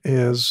migration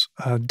is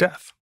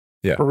death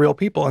for real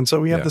people. And so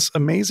we have this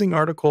amazing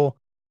article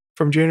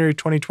from January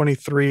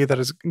 2023 that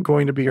is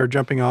going to be our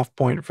jumping off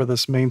point for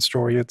this main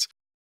story. It's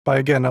by,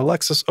 again,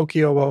 Alexis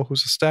Okeowo,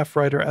 who's a staff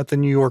writer at The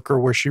New Yorker,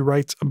 where she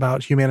writes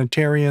about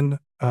humanitarian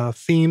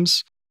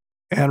themes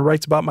and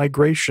writes about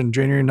migration.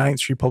 January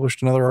 9th, she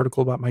published another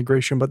article about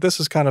migration, but this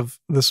is kind of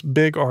this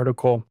big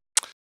article.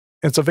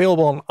 It's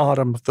available on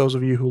Autumn. Those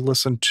of you who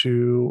listen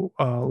to,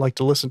 like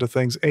to listen to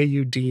things,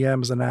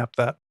 AUDM is an app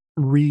that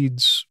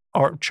reads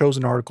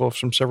chosen articles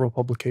from several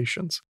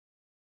publications.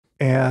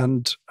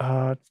 And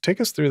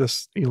take us through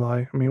this,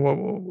 Eli. I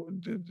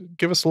mean,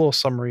 give us a little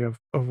summary of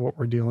what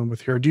we're dealing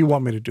with here. Do you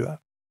want me to do that?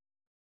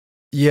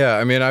 Yeah,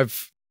 I mean,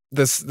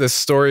 this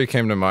story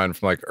came to mind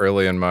from like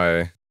early in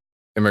my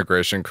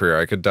immigration career.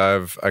 I could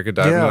dive into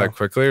that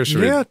quickly, or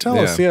should we? Tell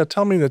us. Yeah,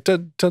 tell me that.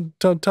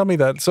 Tell me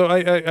that. So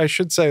I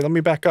should say, let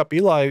me back up.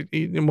 Eli,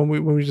 when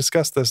we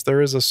discussed this,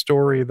 there is a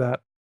story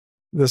that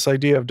this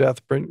idea of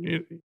death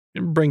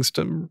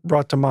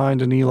brought to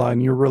mind in Eli,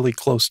 and you're really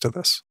close to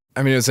this.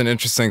 I mean, it was an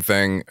interesting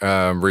thing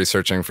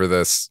researching for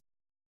this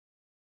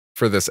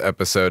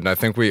episode, and I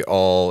think we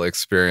all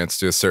experience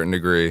to a certain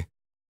degree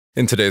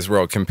in today's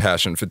world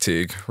compassion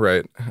fatigue,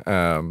 right?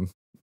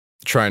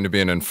 Trying to be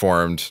an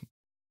informed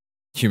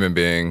human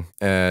being,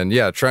 and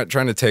yeah, trying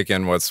to take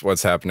in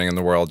what's happening in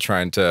the world,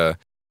 trying to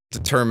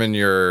determine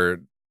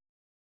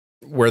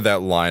where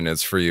that line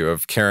is for you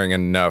of caring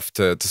enough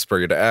to spur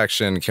you to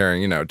action,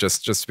 caring,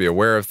 just to be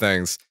aware of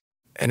things.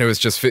 And it was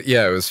just,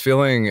 it was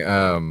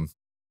feeling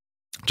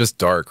just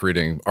dark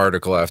reading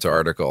article after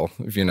article.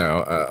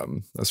 I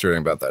was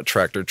reading about that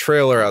tractor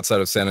trailer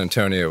outside of San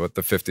Antonio with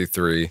the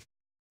 53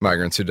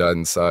 migrants who died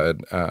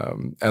inside,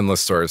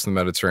 endless stories in the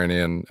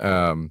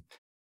Mediterranean.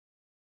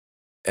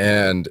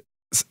 And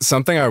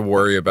something I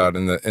worry about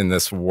in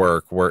this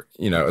work,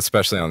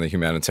 especially on the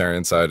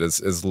humanitarian side,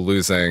 is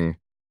losing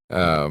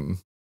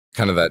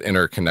kind of that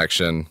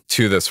interconnection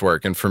to this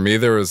work. And for me,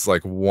 there was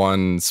like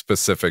one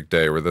specific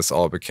day where this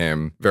all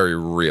became very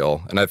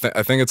real. And I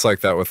think it's like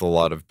that with a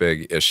lot of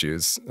big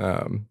issues.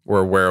 We're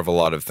aware of a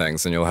lot of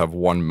things, and you'll have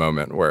one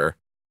moment where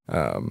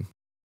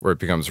it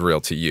becomes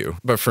real to you.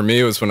 But for me,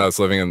 it was when I was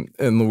living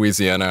in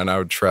Louisiana, and I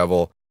would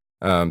travel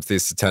to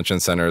these detention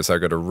centers. I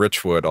go to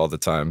Richwood all the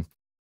time,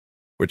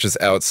 which is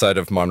outside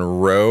of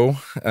Monroe.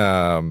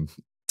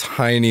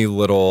 Tiny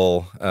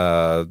little,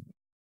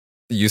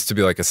 used to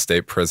be like a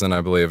state prison,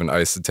 I believe, and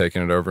ICE had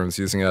taken it over and was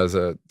using it as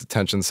a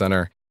detention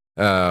center.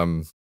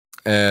 And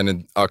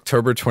in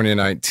October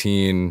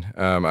 2019,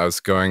 I was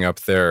going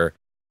up there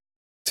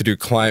to do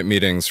client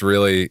meetings,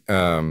 really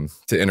to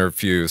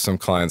interview some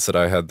clients that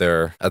I had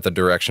there at the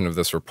direction of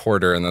this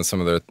reporter, and then some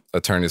of the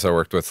attorneys I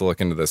worked with to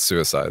look into this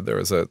suicide. There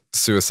was a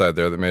suicide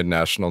there that made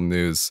national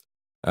news.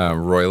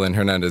 Roylan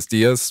Hernandez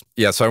Diaz.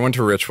 Yeah, so I went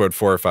to Richwood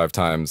 4 or 5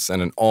 times,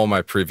 and in all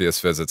my previous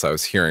visits, I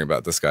was hearing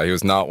about this guy. He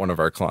was not one of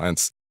our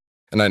clients,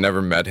 and I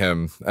never met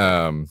him.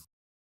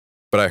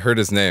 But I heard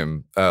his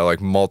name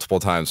like multiple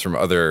times from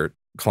other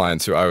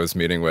clients who I was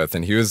meeting with,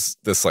 and he was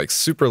this like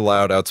super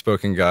loud,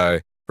 outspoken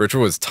guy.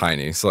 Richwood was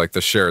tiny, so like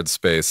the shared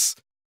space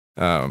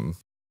was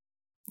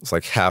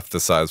like half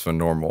the size of a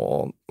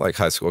normal like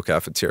high school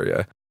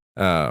cafeteria.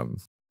 And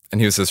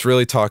he was this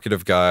really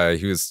talkative guy.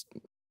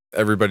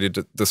 Everybody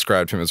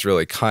described him as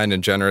really kind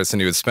and generous, and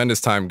he would spend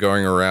his time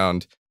going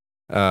around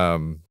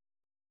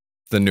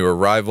the new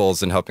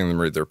arrivals and helping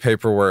them read their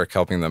paperwork,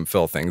 helping them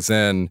fill things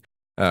in.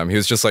 He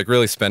was just like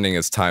really spending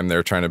his time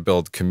there trying to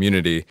build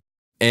community.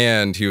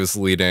 And he was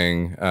he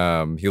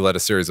led a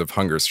series of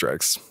hunger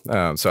strikes.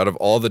 So out of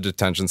all the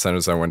detention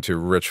centers I went to,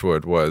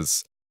 Richwood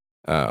was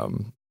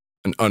an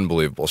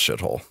unbelievable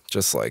shithole.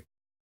 Just like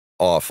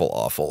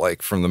awful.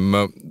 Like from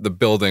the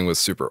building was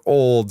super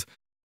old.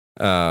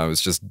 It was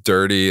just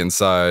dirty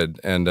inside.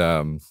 And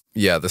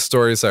the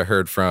stories I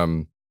heard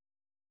from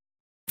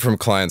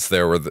clients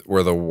there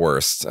were the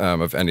worst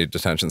of any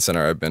detention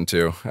center I've been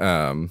to.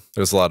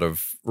 There's a lot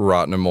of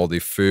rotten and moldy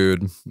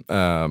food.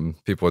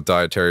 People with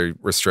dietary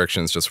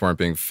restrictions just weren't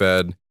being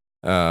fed.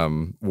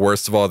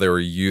 Worst of all, they were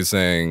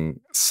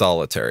using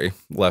solitary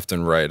left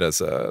and right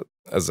as a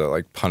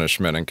like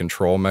punishment and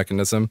control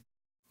mechanism.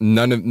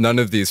 None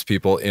of these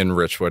people in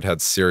Richwood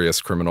had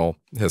serious criminal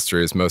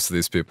histories. Most of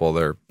these people,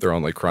 their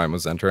only crime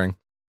was entering.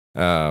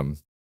 And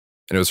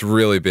it was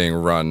really being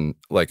run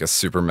like a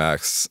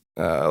supermax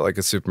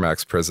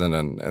prison,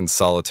 and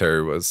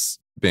solitary was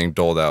being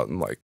doled out in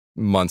like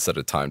months at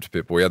a time to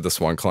people. We had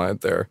this one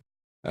client there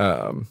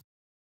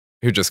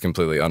who just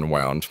completely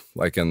unwound,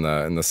 like in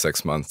the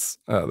 6 months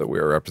that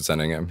we were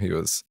representing him. He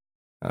was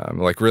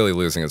like really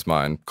losing his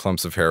mind,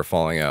 clumps of hair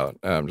falling out,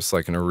 just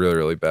like in a really,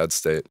 really bad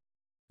state.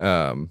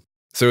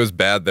 So it was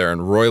bad there.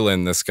 And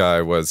Roylan, this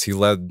guy, he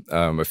led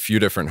a few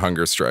different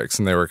hunger strikes,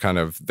 and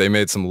they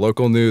made some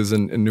local news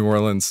in New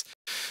Orleans.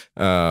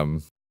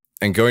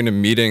 And going to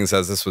meetings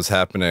as this was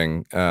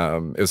happening,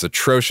 it was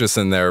atrocious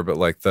in there, but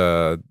like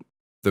the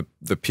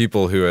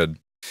people who had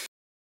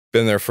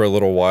been there for a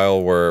little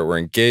while were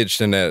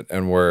engaged in it,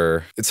 and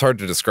it's hard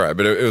to describe,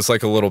 but it was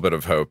like a little bit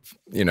of hope,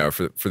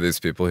 for these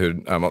people who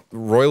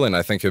Roylan,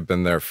 I think, had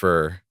been there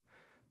for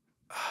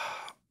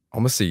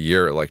almost a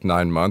year, like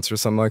 9 months or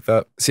something like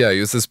that. So yeah, he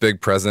was this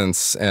big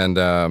presence,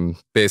 and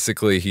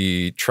basically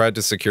he tried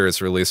to secure his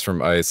release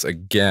from ICE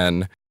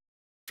again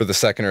for the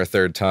second or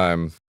third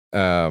time.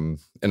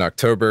 In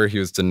October, he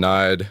was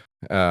denied.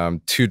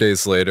 2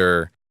 days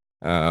later,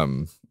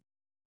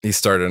 he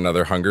started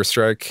another hunger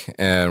strike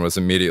and was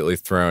immediately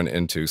thrown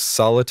into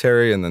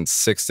solitary. And then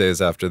 6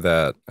 days after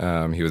that,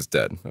 he was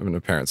dead of an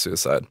apparent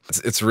suicide.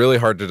 It's really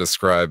hard to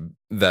describe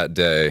that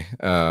day.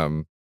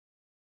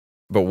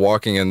 But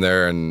walking in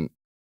there and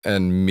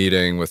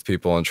meeting with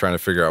people and trying to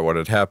figure out what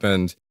had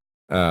happened,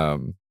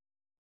 there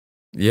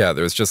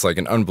was just like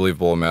an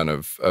unbelievable amount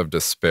of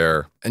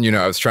despair. And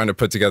I was trying to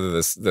put together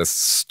this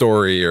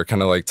story, or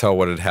kind of like tell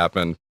what had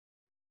happened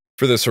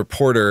for this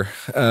reporter,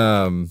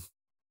 and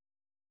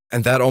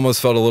that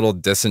almost felt a little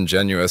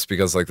disingenuous,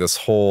 because like this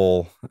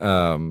whole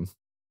the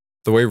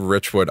way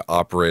Richwood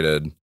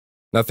operated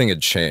nothing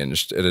had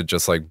changed. It had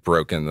just like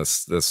broken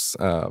this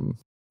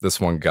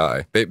one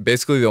guy.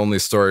 Basically, the only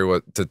story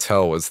what to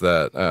tell was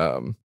that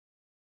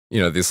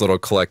these little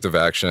collective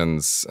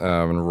actions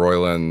and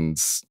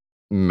Roylan's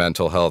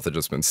mental health had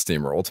just been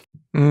steamrolled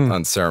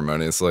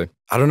unceremoniously.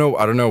 I don't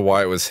know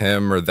why it was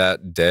him or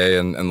that day,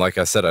 and like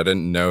I said, I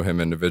didn't know him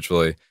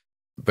individually,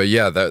 but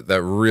yeah,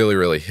 that really,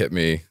 really hit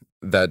me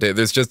that day.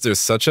 There's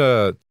such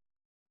a,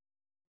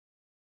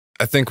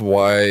 I think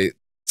why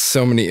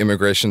so many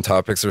immigration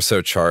topics are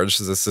so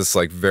charged is this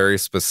like very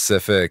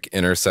specific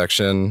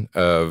intersection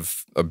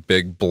of a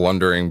big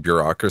blundering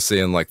bureaucracy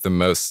and like the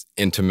most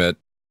intimate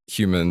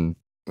human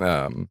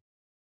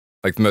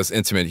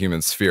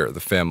sphere, the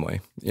family,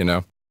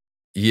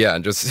 Yeah,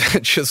 and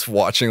just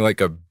watching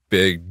like a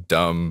big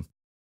dumb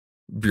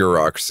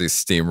bureaucracy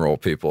steamroll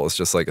people is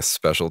just like a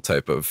special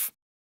type of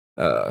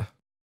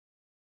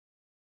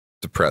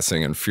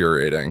depressing,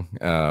 infuriating.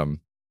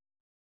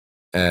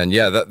 And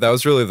yeah, that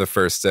was really the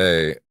first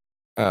day.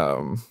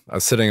 I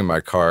was sitting in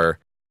my car,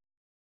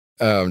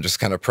 just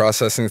kind of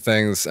processing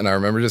things, and I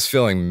remember just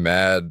feeling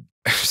mad.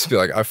 Just be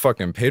like, I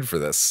fucking paid for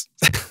this.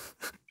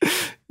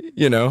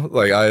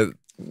 Like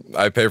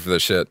I pay for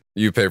this shit.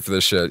 You pay for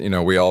this shit.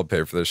 We all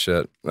pay for this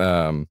shit.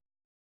 You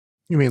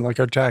mean like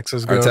our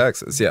taxes go? Our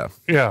taxes, yeah.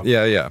 Yeah.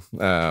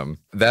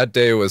 That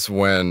day was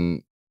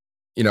when,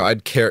 I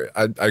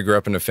grew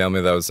up in a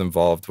family that was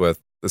involved with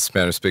the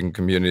Spanish-speaking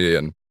community,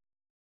 and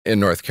in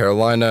North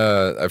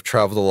Carolina, I've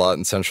traveled a lot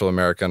in Central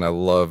America, and I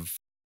love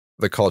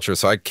the culture.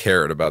 So I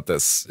cared about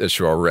this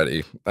issue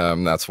already.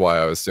 That's why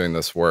I was doing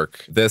this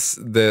work.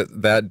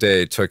 That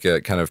day took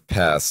it kind of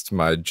past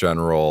my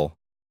general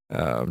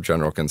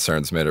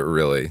concerns, made it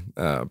really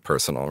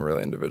personal and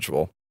really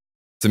individual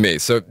to me.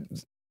 So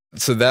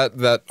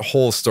that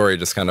whole story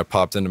just kind of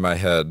popped into my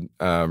head,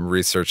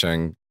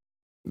 researching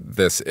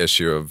this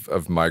issue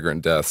of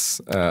migrant deaths.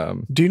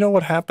 Do you know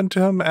what happened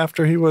to him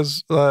after he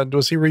was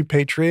he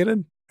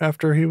repatriated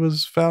after he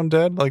was found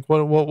dead? Like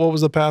what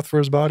was the path for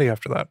his body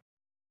after that?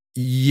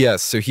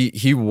 Yes, so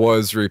he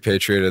was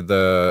repatriated.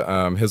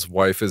 His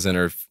wife is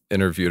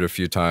interviewed a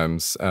few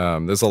times.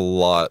 There's a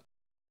lot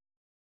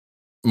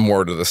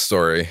more to the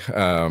story.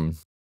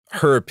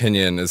 Her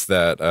opinion is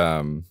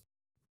that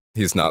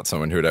he's not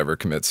someone who would ever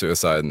commit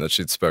suicide, and that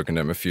she'd spoken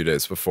to him a few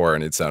days before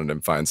and he'd sounded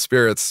in fine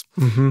spirits.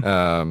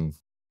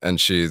 And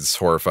she's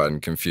horrified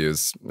and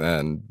confused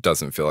and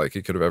doesn't feel like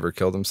he could have ever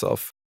killed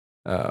himself.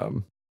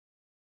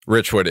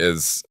 We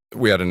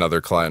had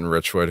another client in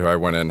Richwood who I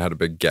went in, had a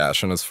big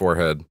gash on his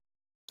forehead,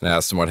 and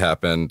asked him what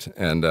happened.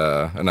 And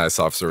a nice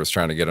officer was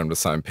trying to get him to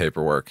sign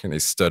paperwork, and he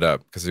stood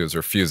up because he was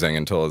refusing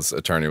until his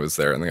attorney was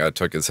there. And the guy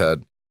took his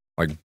head,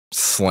 like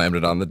slammed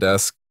it on the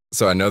desk.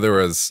 So I know there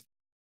was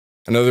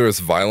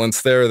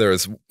violence there. There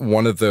was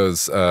one of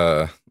those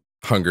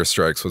hunger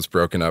strikes was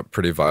broken up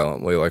pretty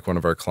violently. Like one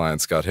of our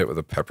clients got hit with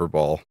a pepper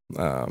ball,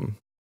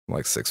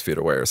 like 6 feet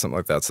away or something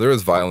like that. So there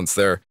was violence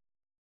there.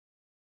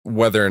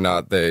 Whether or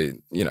not they,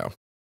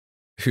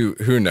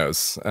 who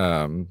knows?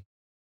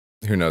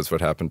 Who knows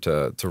what happened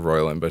to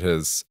Roylan? But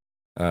his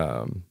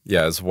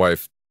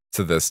wife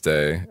to this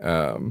day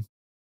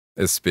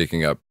is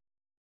speaking up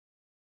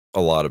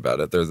a lot about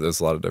it. There's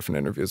a lot of different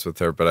interviews with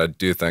her, but I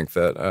do think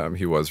that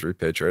he was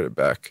repatriated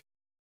back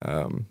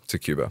to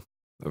Cuba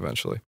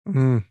eventually.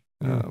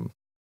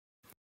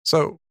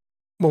 So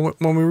when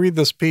we read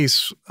this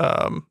piece,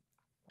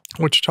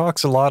 which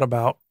talks a lot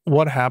about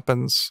what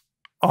happens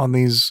on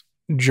these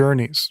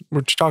journeys,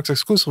 which talks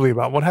exclusively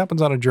about what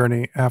happens on a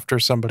journey after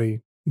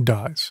somebody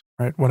dies,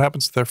 right? What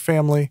happens to their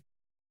family?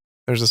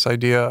 There's this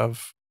idea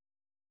of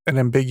an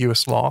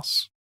ambiguous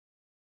loss.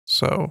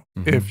 So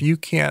if you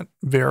can't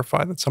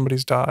verify that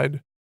somebody's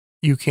died,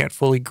 you can't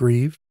fully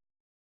grieve.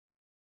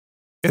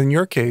 In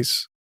your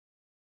case,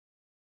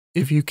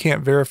 if you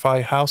can't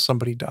verify how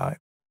somebody died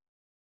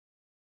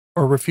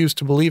or refuse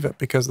to believe it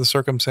because the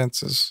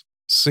circumstances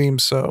seem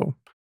so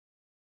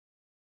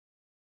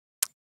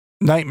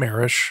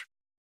nightmarish,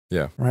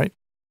 right?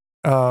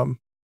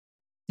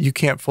 You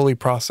can't fully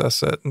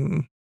process it.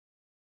 And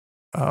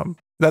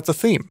that's a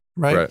theme,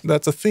 right?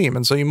 That's a theme.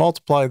 And so you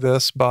multiply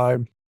this by,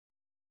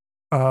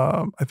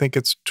 I think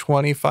it's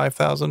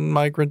 25,000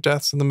 migrant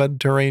deaths in the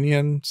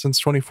Mediterranean since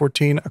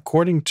 2014,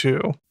 according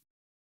to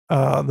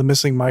the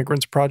Missing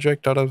Migrants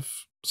Project out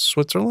of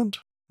Switzerland,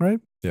 right?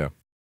 Yeah.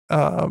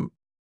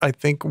 I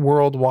think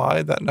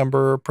worldwide that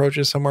number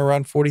approaches somewhere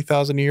around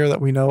 40,000 a year that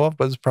we know of,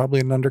 but it's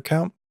probably an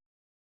undercount,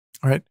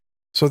 right?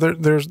 So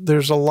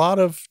there's a lot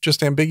of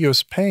just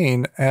ambiguous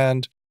pain,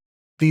 and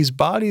these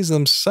bodies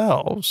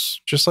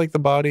themselves, just like the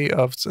body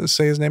of,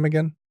 say his name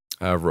again?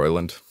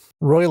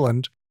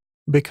 Roylan,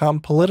 become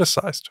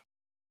politicized.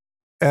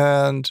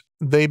 And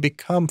they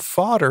become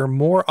fodder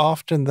more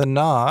often than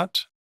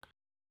not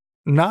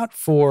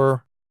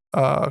for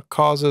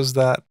causes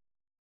that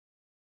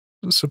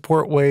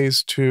support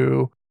ways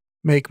to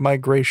make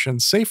migration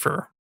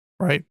safer,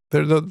 right?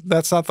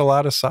 That's not the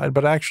latter side,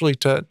 but actually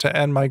to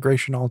end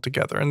migration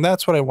altogether. And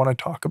that's what I want to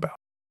talk about,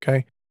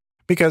 okay?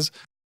 Because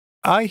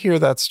I hear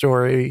that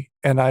story,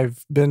 and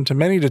I've been to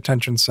many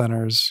detention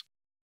centers,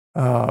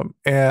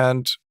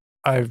 And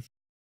I've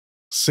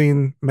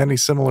seen many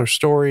similar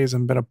stories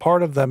and been a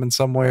part of them in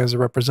some way as a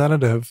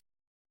representative.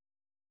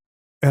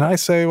 And I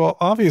say, well,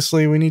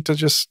 obviously, we need to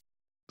just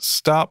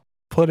stop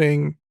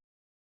putting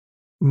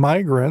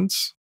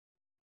migrants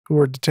who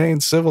are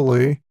detained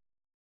civilly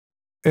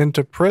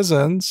into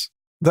prisons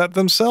that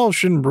themselves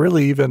shouldn't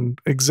really even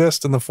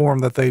exist in the form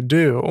that they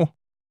do.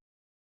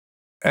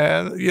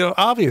 And,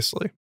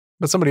 obviously,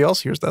 but somebody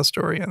else hears that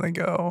story and they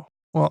go,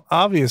 well,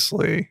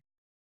 obviously,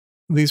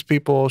 these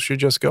people should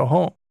just go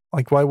home.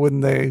 Like, why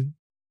wouldn't they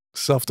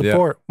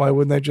self-deport? Yeah. Why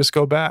wouldn't they just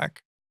go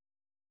back?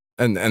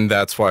 And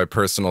that's why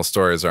personal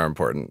stories are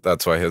important.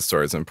 That's why his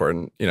story is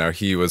important.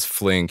 He was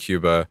fleeing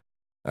Cuba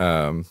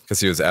because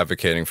he was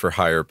advocating for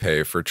higher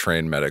pay for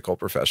trained medical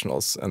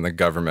professionals, and the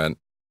government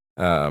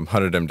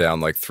hunted him down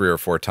like 3 or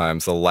 4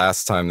 times. The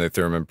last time they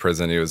threw him in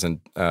prison, he was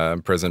in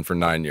prison for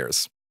 9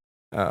 years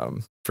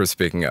for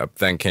speaking up.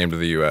 Then came to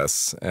the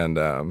U.S. and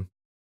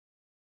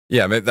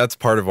that's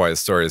part of why his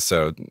story is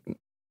so.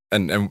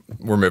 And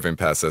we're moving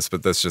past this,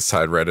 but this just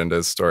tied right into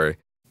his story.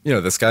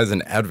 This guy's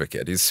an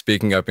advocate. He's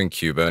speaking up in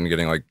Cuba and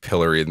getting like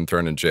pilloried and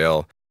thrown in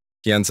jail.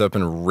 He ends up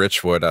in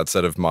Richwood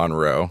outside of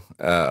Monroe.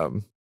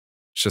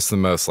 It's just the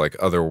most like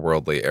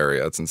otherworldly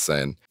area. It's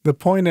insane. The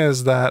point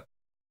is that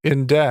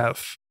in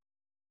death,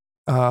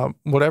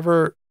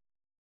 whatever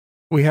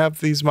we have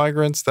these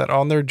migrants that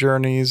on their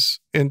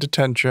journeys in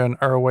detention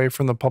are away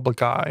from the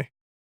public eye.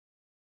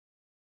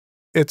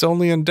 It's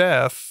only in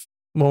death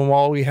when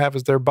all we have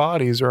is their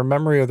bodies or a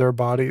memory of their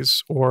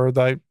bodies, or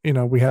that,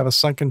 we have a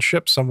sunken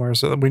ship somewhere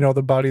so that we know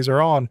the bodies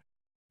are on,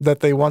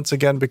 that they once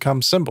again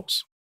become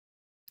symbols.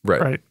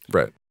 Right.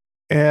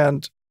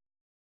 And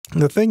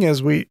the thing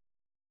is, when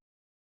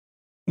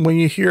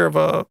you hear of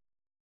a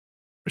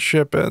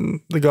ship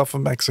in the Gulf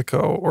of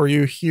Mexico, or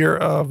you hear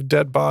of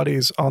dead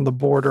bodies on the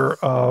border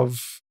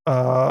of,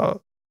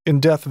 in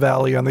Death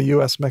Valley on the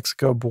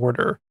U.S.-Mexico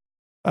border,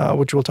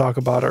 which we'll talk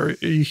about, or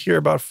you hear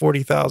about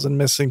 40,000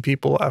 missing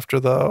people after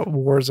the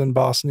wars in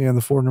Bosnia and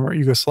the former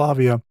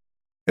Yugoslavia,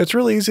 it's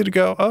really easy to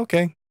go,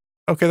 okay,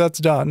 that's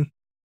done,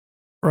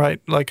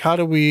 right? Like,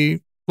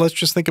 let's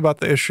just think about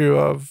the issue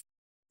of,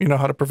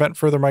 how to prevent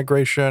further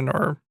migration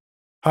or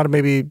how to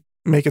maybe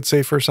make it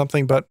safer or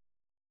something. But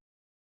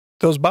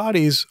those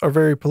bodies are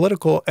very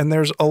political, and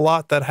there's a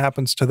lot that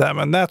happens to them.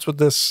 And that's what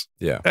this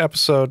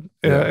episode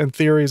in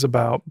theory is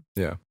about.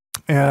 Yeah.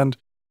 And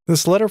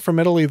this letter from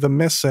Italy, The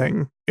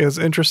Missing, is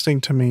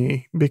interesting to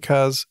me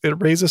because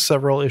it raises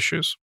several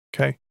issues.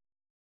 Okay.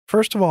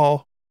 First of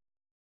all,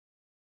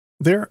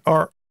 there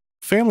are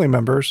family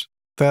members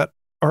that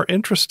are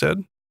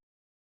interested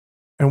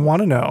and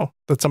want to know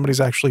that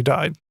somebody's actually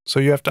died. So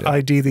you have to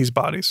ID these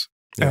bodies.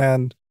 Yeah.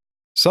 And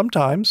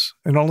sometimes,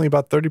 in only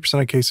about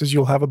 30% of cases,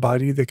 you'll have a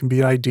body that can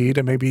be ID'd,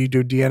 and maybe you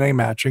do DNA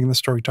matching. The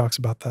story talks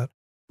about that.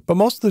 But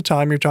most of the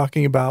time, you're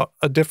talking about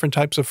different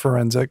types of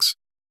forensics,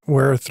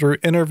 where through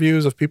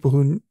interviews of people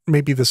who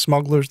maybe the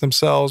smugglers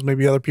themselves,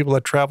 maybe other people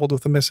that traveled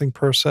with the missing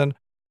person,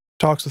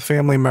 talks with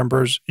family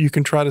members, you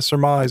can try to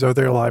surmise, are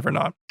they alive or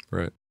not?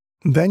 Right.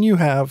 Then you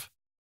have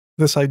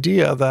this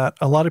idea that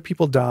a lot of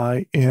people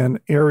die in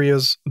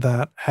areas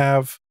that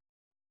have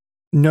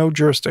no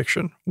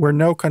jurisdiction, where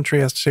no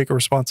country has to take a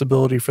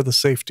responsibility for the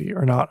safety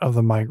or not of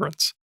the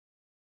migrants.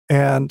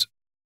 And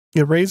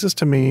it raises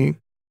to me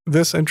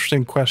this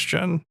interesting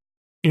question,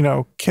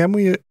 can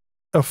we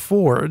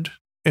afford,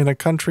 in a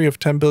country of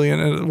 10 billion,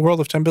 in a world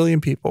of 10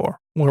 billion people,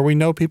 where we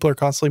know people are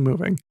constantly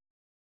moving,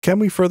 can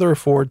we further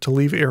afford to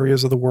leave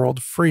areas of the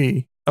world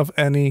free of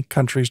any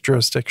country's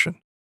jurisdiction?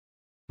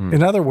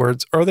 In other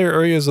words, are there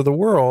areas of the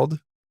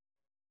world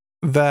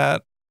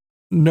that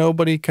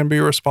nobody can be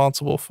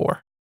responsible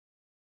for?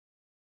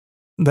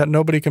 That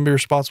nobody can be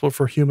responsible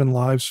for human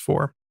lives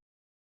for?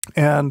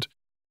 And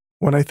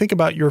when I think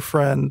about your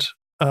friend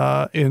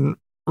in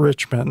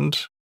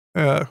Richmond,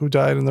 who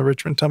died in the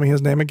Richmond, tell me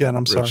his name again,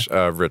 I'm sorry.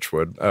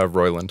 Richwood,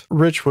 Royland.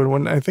 Richwood,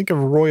 when I think of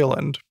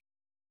Royland,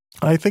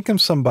 I think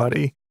of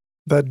somebody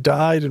that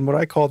died in what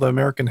I call the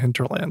American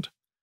hinterland,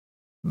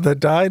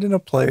 that died in a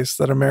place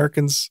that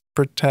Americans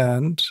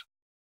pretend,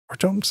 or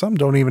some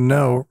don't even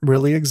know,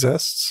 really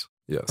exists.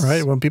 Yes.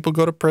 Right? When people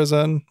go to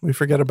prison, we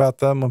forget about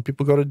them. When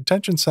people go to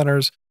detention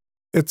centers,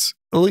 it's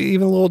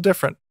even a little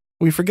different.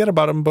 We forget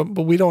about them,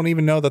 but we don't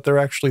even know that they're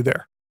actually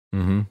there.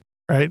 Mm-hmm.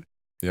 Right?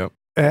 Yep.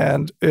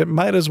 And it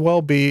might as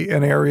well be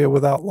an area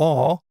without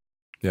law.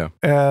 Yeah.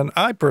 And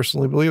I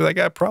personally believe that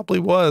guy probably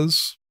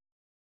was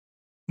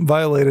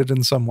violated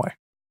in some way.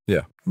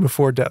 Yeah.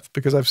 Before death,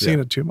 because I've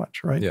seen it too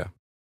much, right? Yeah.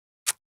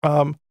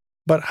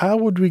 But how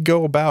would we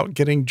go about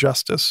getting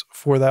justice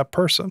for that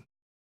person?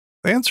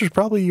 The answer is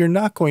probably you're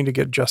not going to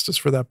get justice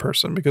for that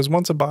person, because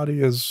once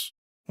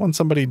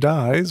somebody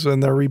dies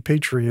and they're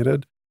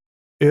repatriated,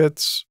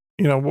 it's,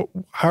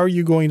 how are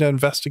you going to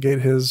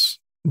investigate his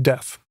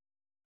death?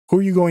 Who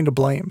are you going to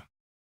blame?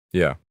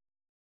 Yeah.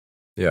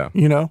 Yeah.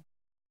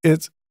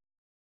 It's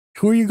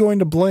who are you going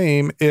to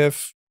blame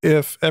if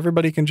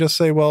everybody can just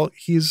say, well,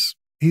 he's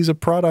a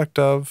product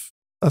of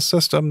a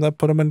system that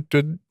put him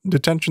into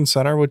detention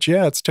center, which,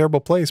 yeah, it's a terrible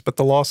place, but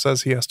the law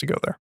says he has to go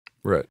there.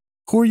 Right.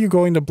 Who are you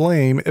going to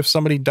blame if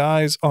somebody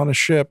dies on a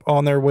ship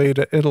on their way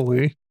to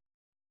Italy,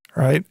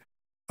 right?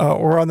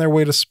 Or on their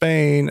way to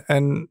Spain,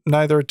 and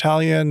neither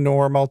Italian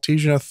nor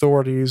Maltesian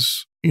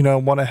authorities,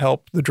 want to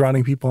help the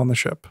drowning people on the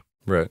ship.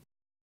 Right.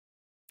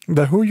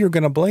 The who you're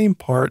going to blame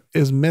part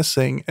is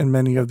missing in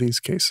many of these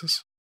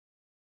cases.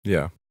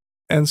 Yeah.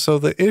 And so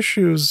the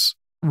issues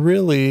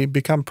really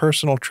become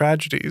personal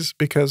tragedies,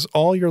 because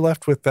all you're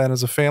left with then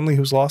is a family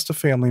who's lost a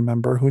family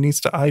member who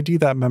needs to ID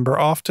that member,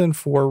 often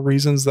for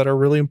reasons that are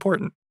really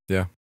important.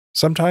 Yeah.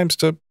 Sometimes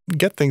to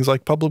get things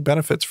like public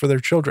benefits for their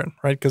children,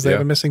 right? Because they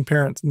have a missing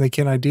parent and they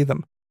can't ID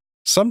them.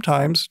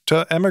 Sometimes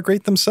to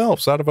emigrate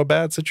themselves out of a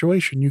bad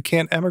situation. You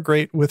can't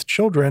emigrate with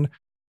children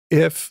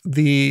if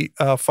the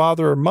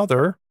father or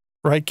mother,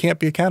 right, can't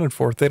be accounted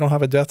for, if they don't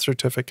have a death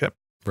certificate.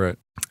 Right.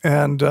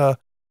 And I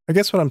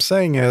guess what I'm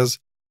saying is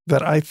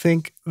that I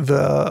think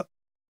not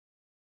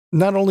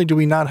only do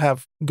we not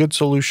have good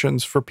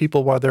solutions for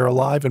people while they're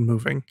alive and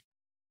moving,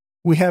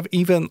 we have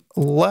even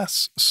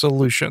less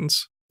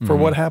solutions for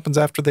what happens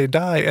after they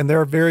die. And there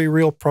are very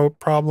real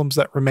problems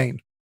that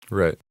remain.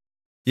 Right.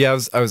 Yeah,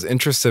 I was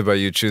interested by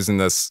you choosing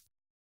this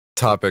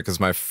topic, because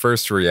my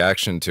first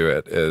reaction to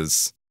it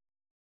is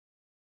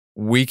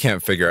we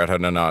can't figure out how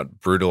to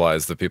not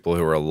brutalize the people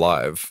who are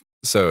alive.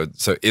 So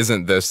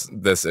isn't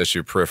this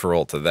issue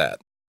peripheral to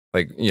that?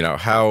 Like,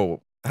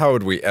 how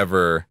would we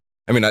ever,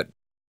 I mean,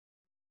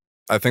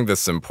 I think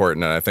this is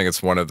important, and I think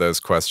it's one of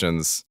those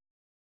questions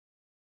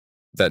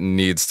that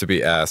needs to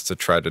be asked to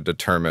try to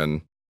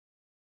determine,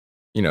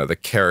 the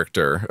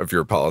character of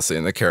your policy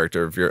and the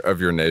character of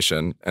your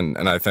nation.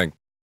 And I think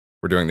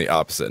we're doing the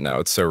opposite now.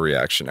 It's so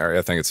reactionary.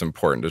 I think it's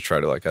important to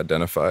try to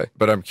identify.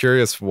 But I'm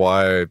curious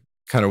what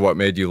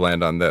made you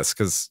land on this,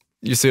 because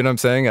you see what I'm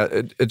saying?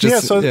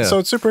 So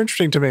it's super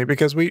interesting to me,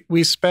 because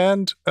we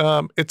spend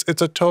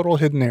it's a total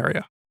hidden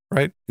area,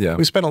 right? Yeah.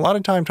 We spend a lot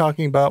of time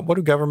talking about what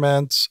do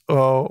governments,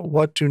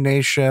 what do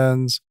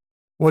nations,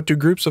 what do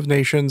groups of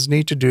nations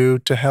need to do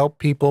to help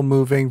people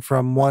moving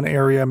from one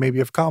area, maybe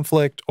of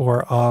conflict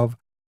or of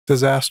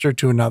disaster,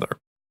 to another.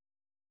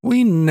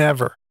 We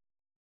never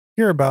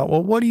hear about,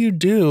 well, what do you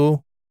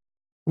do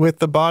with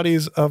the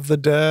bodies of the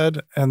dead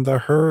and the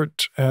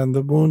hurt and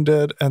the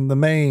wounded and the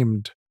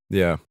maimed?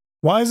 Yeah.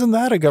 Why isn't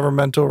that a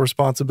governmental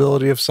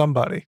responsibility of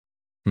somebody?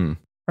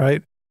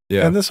 Right?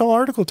 Yeah. And this whole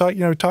article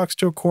talks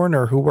to a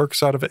coroner who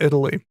works out of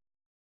Italy.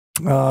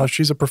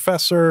 She's a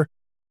professor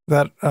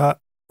that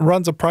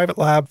runs a private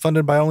lab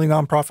funded by only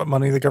nonprofit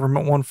money. The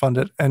government won't fund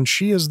it. And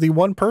she is the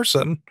one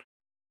person,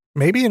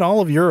 maybe in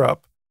all of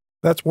Europe,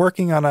 that's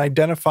working on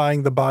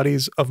identifying the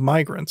bodies of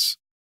migrants.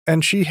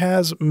 And she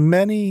has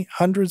many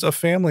hundreds of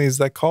families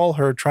that call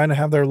her trying to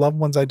have their loved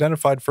ones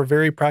identified for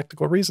very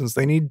practical reasons.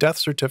 They need death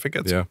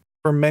certificates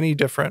for many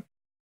different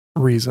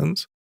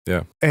reasons.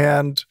 Yeah.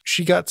 And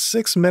she got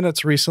 6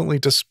 minutes recently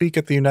to speak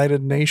at the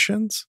United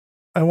Nations,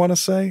 I want to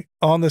say,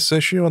 on this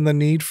issue and the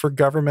need for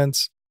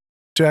governments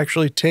to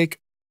actually take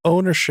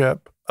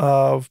ownership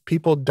of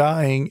people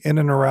dying in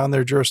and around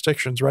their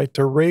jurisdictions, right?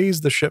 To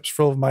raise the ships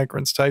full of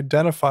migrants, to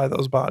identify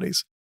those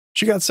bodies.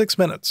 She got 6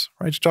 minutes,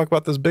 right, to talk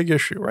about this big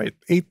issue, right?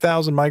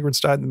 8,000 migrants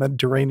died in the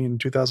Mediterranean in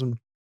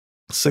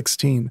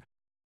 2016,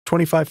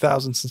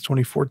 25,000 since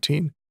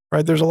 2014,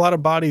 right? There's a lot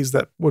of bodies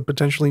that would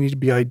potentially need to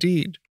be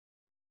ID'd.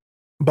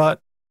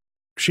 But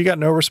she got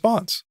no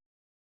response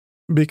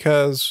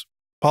because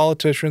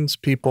politicians,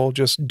 people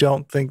just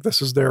don't think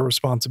this is their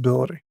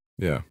responsibility.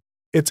 Yeah.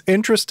 It's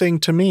interesting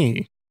to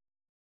me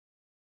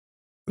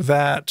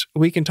that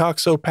we can talk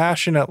so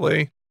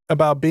passionately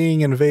about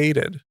being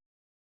invaded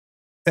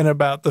and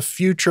about the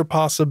future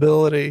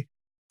possibility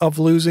of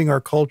losing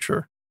our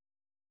culture,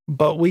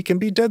 but we can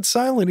be dead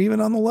silent,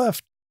 even on the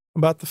left,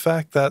 about the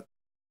fact that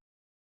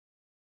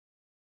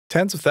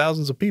tens of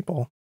thousands of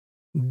people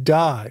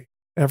die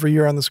every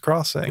year on this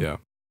crossing. Yeah.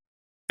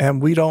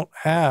 And we don't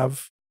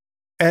have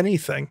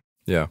anything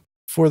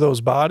for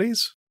those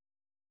bodies,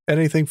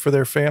 anything for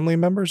their family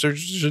members.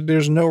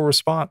 There's no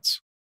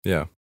response.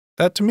 Yeah.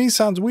 That to me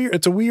sounds weird.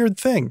 It's a weird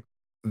thing.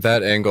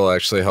 That angle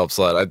actually helps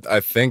a lot. I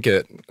think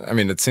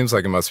it seems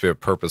like it must be a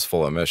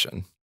purposeful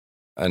omission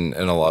in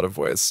a lot of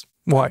ways.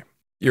 Why?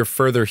 You're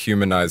further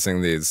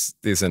humanizing these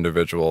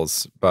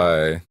individuals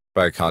by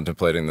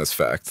contemplating this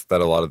fact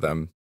that a lot of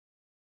them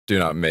do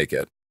not make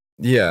it.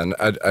 Yeah, and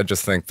I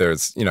just think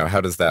there's,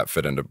 how does that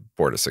fit into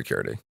border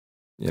security?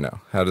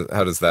 How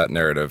does that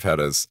narrative,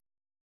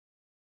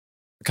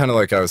 kind of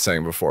like I was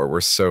saying before,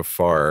 we're so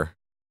far,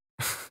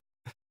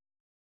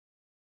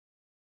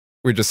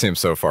 we just seem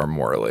so far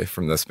morally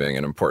from this being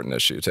an important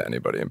issue to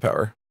anybody in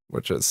power,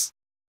 which is...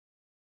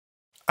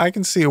 I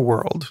can see a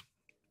world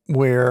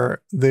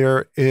where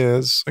there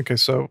is,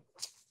 so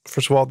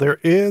first of all,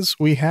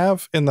 we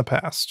have in the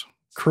past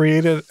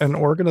created an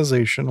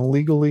organization, a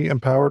legally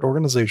empowered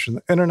organization,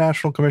 the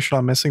International Commission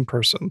on Missing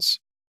Persons,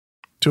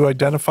 to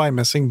identify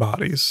missing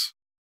bodies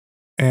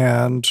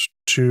and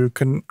to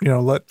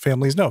let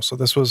families know. So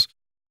this was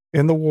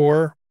in the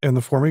war in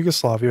the former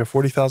Yugoslavia,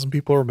 40,000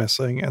 people were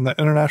missing, and the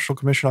International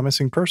Commission on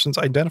Missing Persons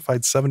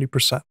identified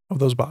 70% of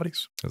those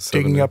bodies,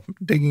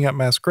 digging up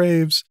mass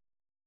graves,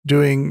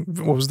 doing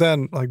what was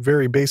then like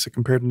very basic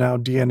compared to now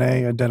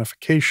DNA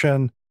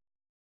identification.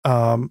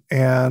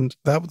 And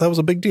that was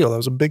a big deal. That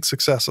was a big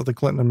success of the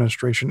Clinton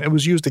administration. It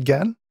was used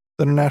again,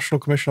 the International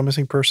Commission on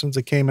Missing Persons.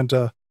 It came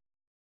into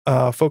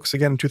focus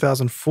again in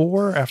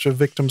 2004 after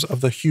victims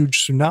of the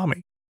huge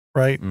tsunami,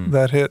 right?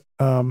 That hit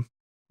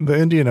the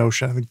Indian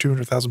Ocean. I think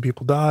 200,000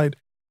 people died,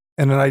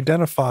 and it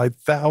identified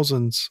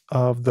thousands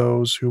of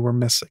those who were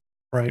missing,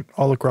 right?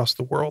 All across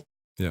the world.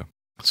 Yeah.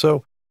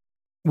 So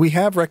we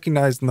have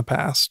recognized in the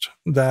past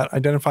that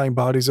identifying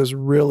bodies is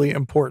really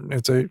important.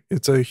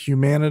 It's a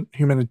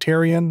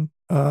humanitarian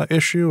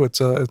issue.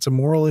 It's a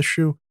moral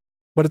issue,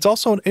 but it's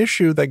also an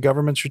issue that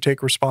governments should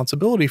take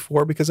responsibility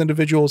for because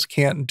individuals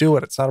can't do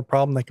it. It's not a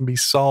problem that can be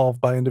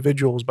solved by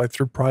individuals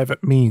through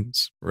private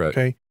means. Right.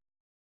 Okay.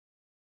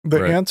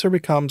 The answer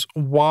becomes,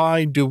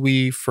 why do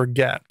we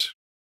forget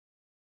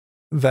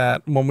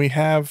that when we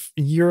have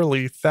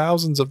yearly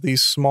thousands of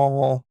these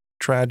small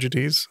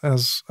tragedies,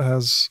 as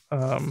is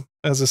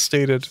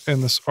stated in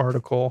this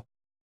article,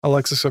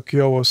 Alexis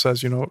Okeowo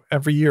says,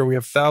 every year we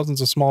have thousands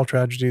of small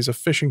tragedies. A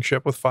fishing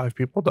ship with 5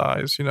 people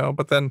dies,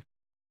 but then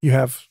you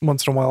have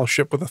once in a while a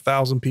ship with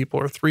 1,000 people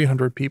or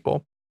 300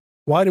 people.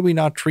 Why do we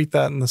not treat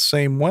that in the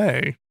same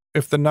way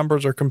if the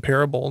numbers are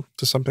comparable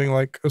to something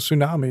like a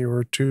tsunami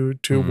or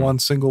to one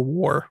single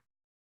war?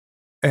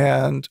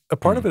 And a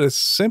part of it is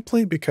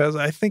simply because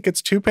I think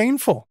it's too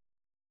painful.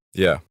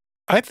 Yeah.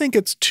 I think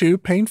it's too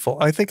painful.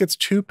 I think it's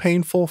too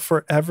painful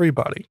for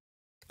everybody.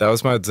 That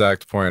was my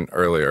exact point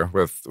earlier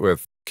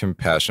with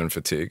compassion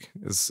fatigue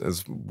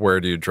is where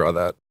do you draw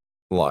that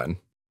line?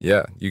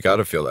 Yeah, you got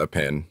to feel that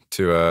pain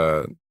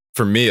to,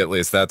 for me at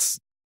least, that's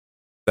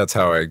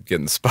how I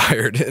get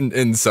inspired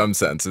in some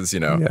senses,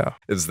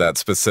 is that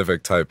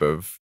specific type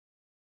of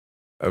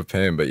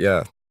pain. But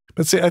yeah.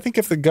 But see, I think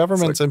if the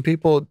governments and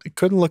people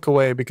couldn't look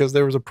away because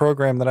there was a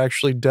program that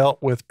actually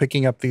dealt with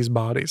picking up these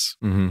bodies,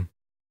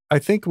 I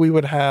think we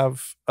would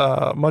have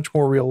much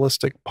more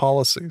realistic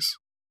policies.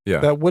 Yeah.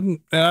 That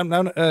wouldn't, and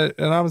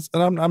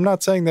I'm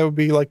not saying that would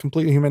be like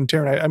completely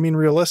humanitarian. I mean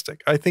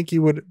realistic. I think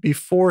you would be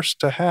forced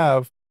to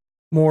have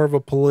more of a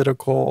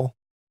political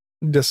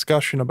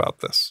discussion about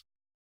this.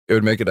 It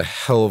would make it a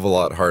hell of a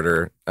lot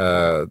harder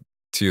to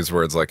use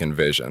words like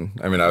invasion.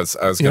 I mean, I was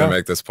going to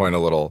make this point a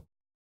little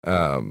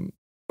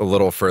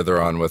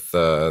further on with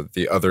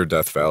the other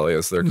Death Valley,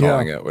 as they're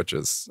calling it, which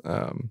is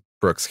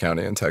Brooks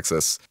County in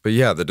Texas. But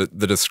yeah,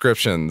 the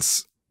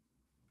descriptions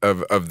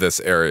of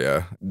this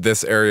area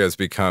has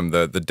become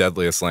the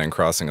deadliest land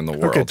crossing in the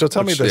world. Okay, so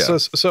tell me this.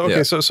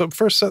 Yeah. So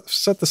first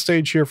set the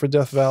stage here for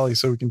Death Valley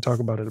so we can talk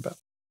about it a bit.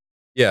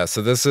 Yeah,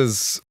 so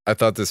I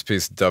thought this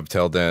piece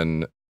dovetailed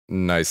in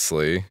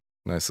nicely.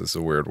 Nice is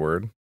a weird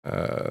word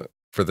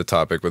for the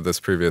topic with this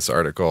previous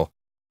article,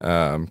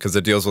 because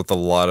it deals with a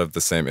lot of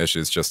the same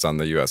issues just on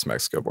the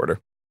U.S.-Mexico border.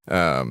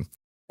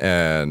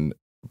 And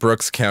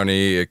Brooks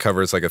County, it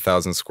covers like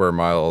 1,000 square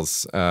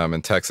miles.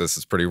 In Texas,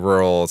 it's pretty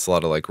rural. It's a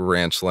lot of like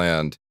ranch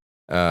land.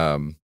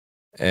 And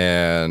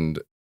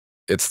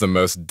it's the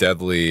most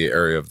deadly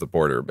area of the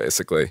border,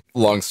 basically.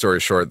 Long story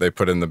short, they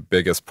put in the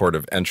biggest port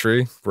of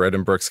entry right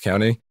in Brooks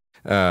County.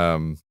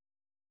 And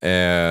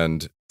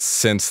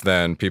since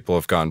then, people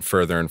have gone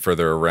further and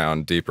further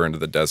around, deeper into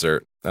the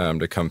desert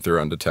to come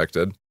through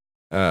undetected.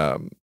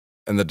 And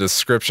the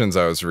descriptions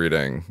I was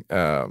reading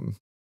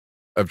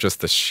of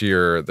just the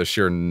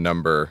sheer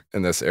number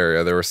in this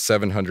area, there were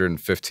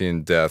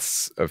 715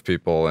 deaths of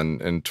people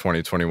in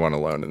 2021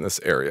 alone in this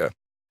area.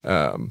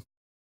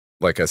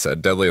 Like I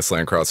said, deadliest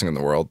land crossing in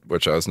the world,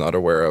 which I was not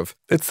aware of.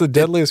 It's the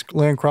deadliest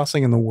land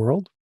crossing in the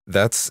world?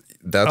 That's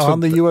on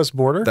the U.S.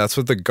 border? That's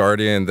what the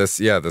Guardian, this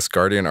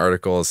Guardian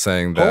article is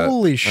saying that.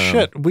 Holy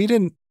shit. I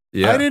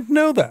didn't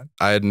know that.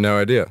 I had no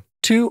idea.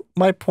 To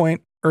my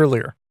point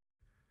earlier,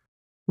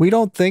 we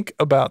don't think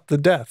about the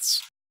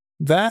deaths.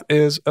 That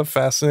is a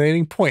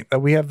fascinating point, that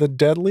we have the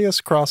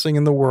deadliest crossing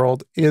in the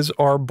world is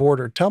our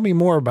border. Tell me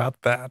more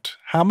about that.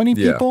 How many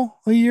people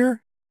a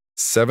year?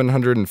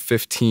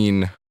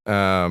 715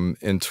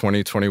 in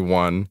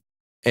 2021.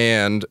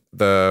 And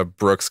the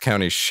Brooks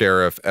County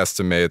Sheriff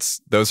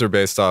estimates, those are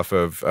based off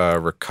of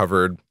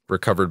recovered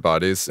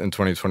bodies in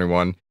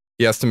 2021.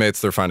 He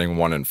estimates they're finding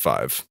 1 in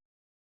 5.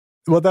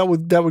 Well, that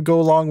would go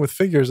along with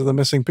figures of the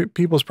Missing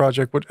Peoples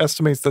Project, which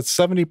estimates that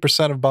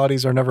 70% of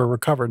bodies are never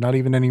recovered, not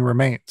even any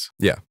remains.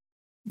 Yeah.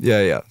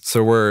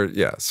 So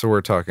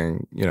we're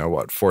talking,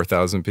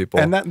 4,000 people.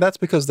 And that's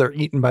because they're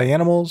eaten by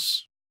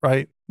animals,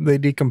 right? They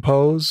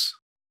decompose.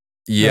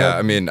 Yeah,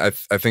 I mean, I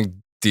think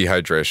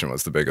dehydration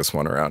was the biggest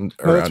one around.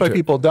 Well, that's why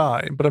people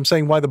die. But I'm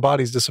saying why the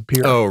bodies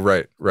disappear. Oh,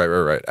 right.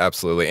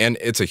 Absolutely. And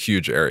it's a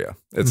huge area.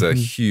 It's a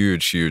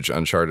huge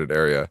uncharted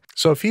area.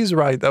 So if he's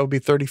right, that would be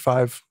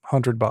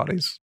 3,500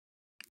 bodies.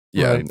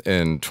 Yeah, right?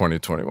 In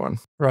 2021.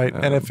 Right.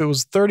 And if it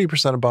was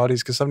 30% of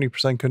bodies, because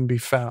 70% couldn't be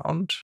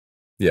found.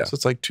 Yeah. So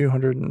it's like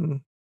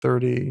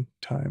 230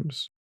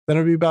 times. Then it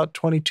would be about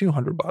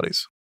 2,200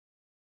 bodies.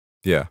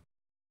 Yeah.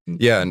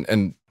 Yeah.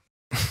 And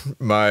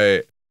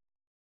my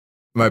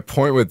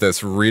point with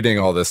this, reading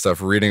all this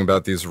stuff, reading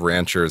about these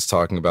ranchers,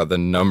 talking about the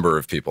number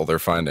of people they're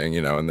finding,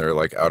 you know, in their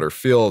like outer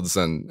fields,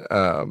 and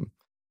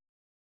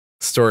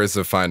stories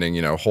of finding,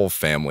 you know, whole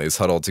families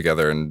huddled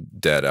together and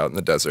dead out in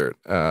the desert.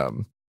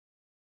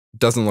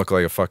 Doesn't look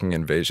like a fucking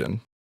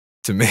invasion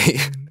to me.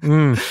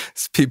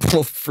 It's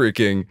people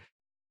freaking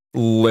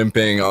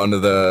limping onto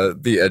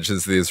the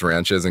edges of these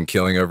ranches and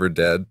keeling over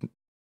dead.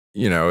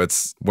 You know,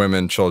 it's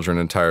women, children,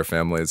 entire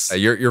families.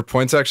 Your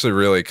point's actually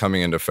really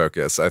coming into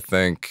focus. I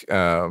think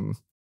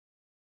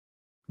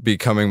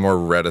becoming more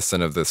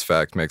reticent of this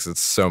fact makes it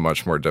so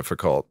much more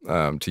difficult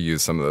to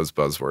use some of those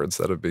buzzwords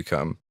that have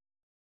become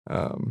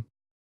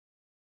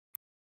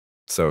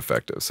so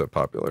effective, so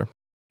popular.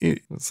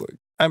 It's like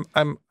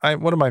I'm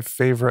one of my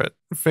favorite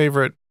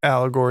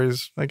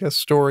allegories, I guess,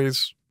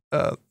 stories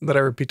that I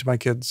repeat to my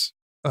kids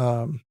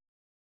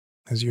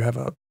is you have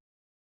a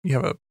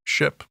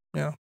ship,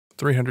 you know,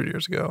 300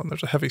 years ago, and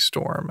there's a heavy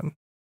storm, and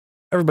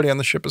everybody on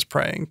the ship is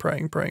praying,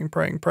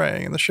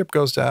 and the ship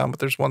goes down, but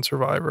there's one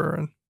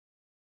survivor,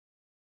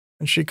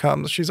 and she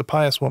comes. She's a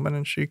pious woman,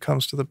 and she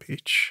comes to the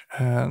beach,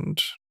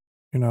 and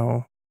you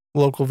know,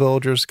 local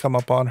villagers come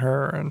up on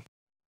her, and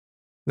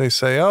they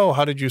say, "Oh,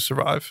 how did you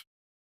survive?"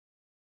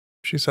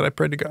 She said, "I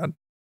prayed to God."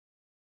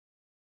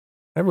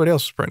 Everybody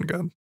else was praying to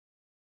God.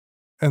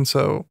 And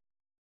so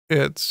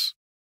it's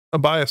a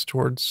bias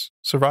towards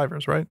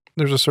survivors, right?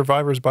 There's a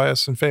survivor's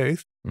bias in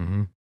faith.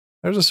 Mm-hmm.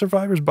 There's a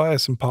survivor's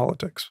bias in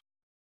politics.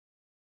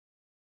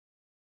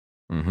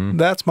 Mm-hmm.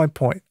 That's my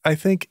point. I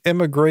think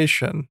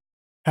immigration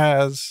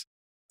has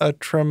a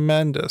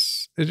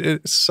tremendous,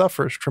 it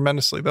suffers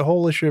tremendously. The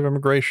whole issue of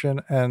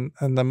immigration and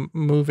the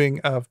moving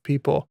of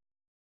people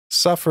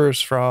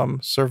suffers from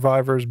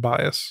survivor's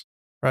bias,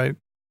 right?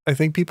 I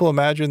think people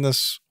imagine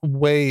this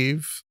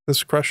wave,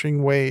 this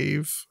crushing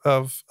wave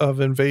of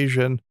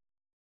invasion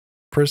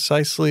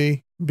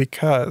precisely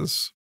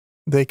because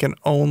they can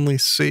only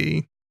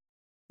see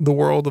the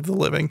world of the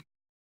living.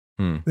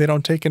 They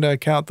don't take into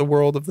account the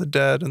world of the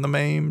dead and the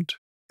maimed.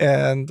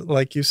 And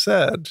like you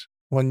said,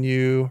 when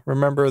you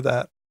remember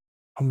that,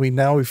 we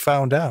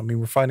found out, I mean,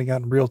 we're finding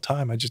out in real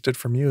time, I just did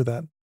from you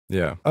that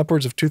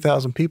upwards of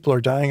 2,000 people are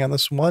dying on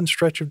this one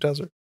stretch of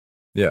desert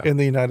in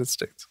the United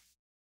States,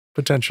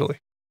 potentially.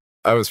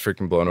 I was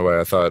freaking blown away.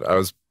 I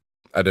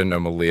didn't know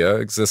Malia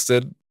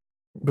existed.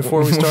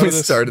 Before we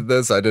started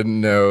this, I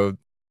didn't know.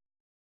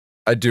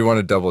 I do want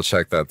to double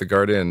check that. The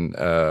Guardian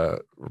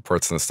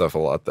reports on this stuff a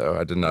lot, though.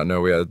 I did not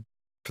know we had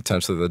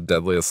potentially the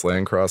deadliest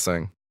land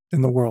crossing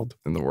in the world.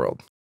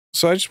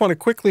 So I just want to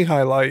quickly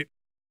highlight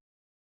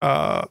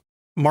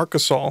Marc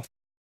Gasol.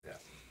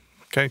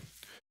 Okay.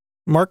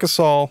 Marc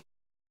Gasol,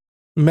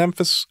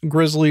 Memphis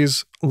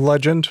Grizzlies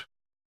legend.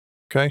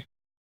 Okay.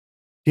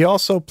 He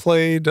also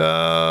played,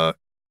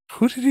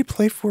 who did he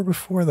play for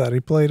before that? He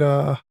played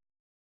on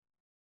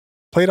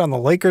the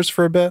Lakers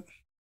for a bit.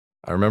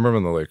 I remember him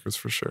on the Lakers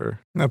for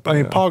sure. I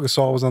mean, Paul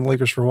Gasol was on the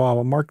Lakers for a while,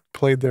 but Mark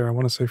played there, I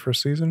want to say, for a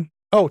season.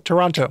 Oh,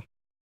 Toronto.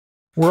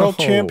 World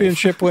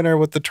championship winner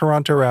with the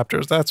Toronto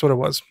Raptors. That's what it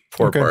was.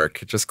 Poor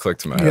Mark. It just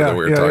clicked in my head that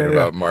we were talking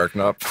about Mark,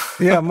 not...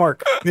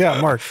 Mark. Yeah,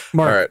 Mark.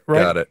 All right,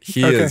 got it.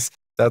 He is...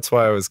 That's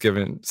why I was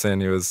saying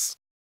he was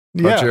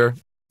Pudger.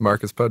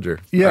 Marcus Pudger.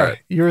 Yeah, right.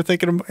 You were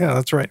thinking of... Yeah,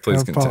 that's right.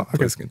 Please continue.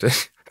 Please continue.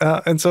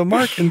 And so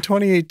Mark, in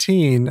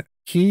 2018,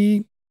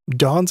 he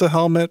dons a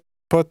helmet,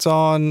 puts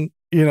on,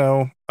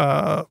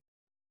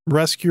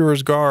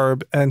 rescuer's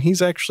garb, and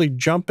he's actually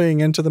jumping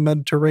into the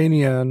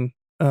Mediterranean,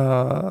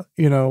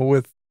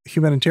 with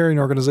humanitarian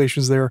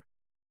organizations there,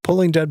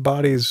 pulling dead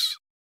bodies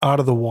out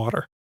of the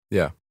water.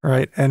 Yeah.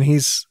 Right. And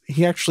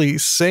he actually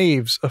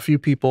saves a few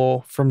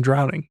people from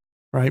drowning.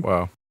 Right.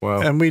 Wow.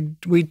 And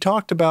we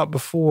talked about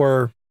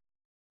before,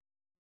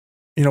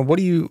 what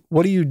do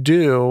you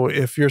do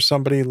if you're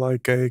somebody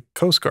like a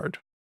Coast Guard?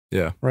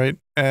 Yeah. Right.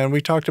 And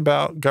we talked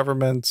about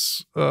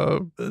governments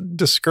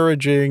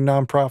discouraging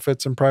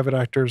nonprofits and private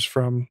actors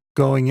from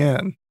going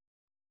in.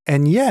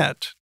 And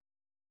yet,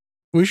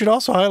 we should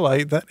also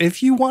highlight that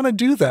if you want to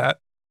do that,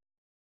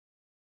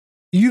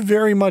 you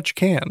very much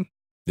can.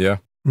 Yeah.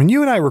 I mean,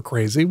 you and I were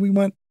crazy. We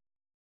went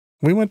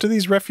to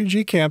these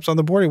refugee camps on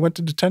the border. We went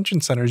to detention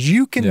centers.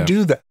 You can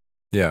do that.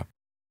 Yeah.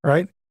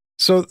 Right.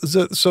 So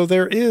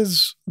there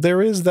is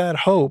that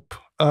hope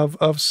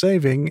of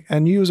saving,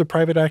 and you as a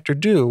private actor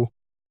do.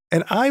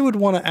 And I would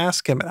want to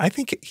ask him, and I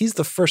think he's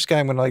the first guy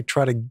I'm going to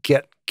try to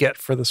get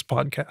for this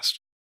podcast.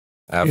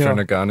 After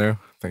Nagano, I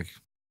think.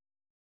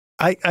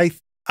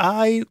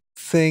 I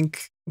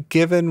think,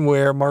 given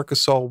where Marc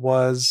Gasol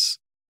was,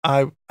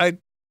 I'd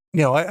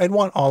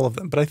want all of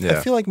them, but I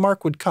feel like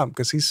Mark would come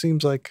because he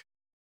seems like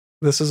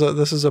this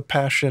is a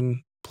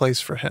passion place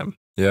for him.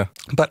 Yeah.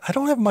 But I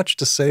don't have much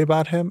to say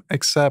about him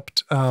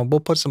except we'll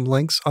put some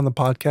links on the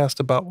podcast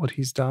about what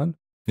he's done.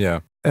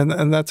 Yeah.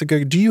 And that's a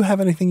good. Do you have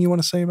anything you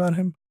want to say about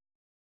him?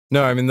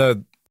 No, I mean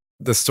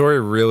the story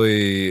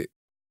really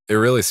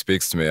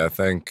speaks to me. I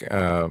think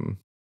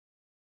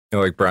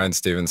like Brian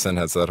Stevenson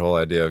has that whole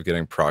idea of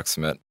getting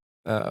proximate,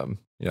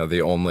 You know,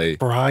 the only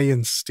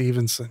Brian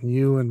Stevenson,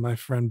 you and my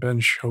friend Ben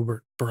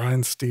Schobert.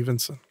 Brian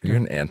Stevenson. You're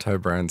an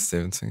anti-Brian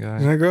Stevenson guy?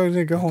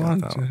 Go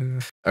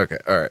on. Okay,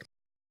 all right.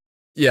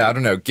 Yeah, I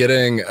don't know.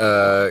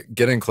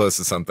 Getting close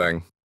to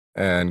something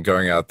and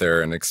going out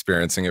there and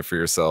experiencing it for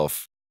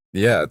yourself.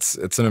 Yeah,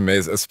 it's an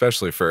amazing,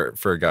 especially for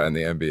a guy in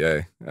the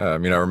NBA.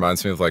 You know, it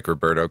reminds me of like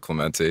Roberto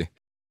Clemente.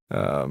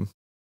 You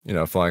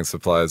know, flying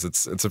supplies.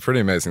 It's a pretty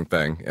amazing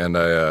thing, and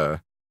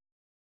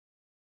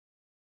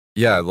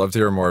yeah, I'd love to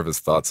hear more of his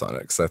thoughts on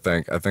it, because I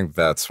think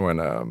that's when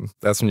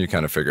you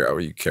kind of figure out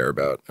what you care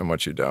about and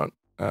what you don't.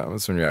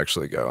 It's when you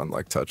actually go and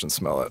like touch and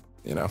smell it,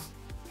 you know.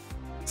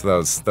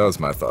 So that was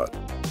my thought.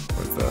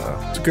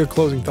 It's a good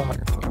closing thought.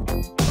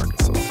 Marc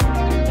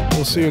Gasol.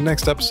 We'll see you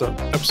next episode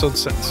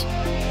 6.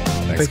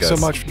 Thanks so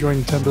much for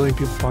joining 10 Billion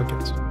People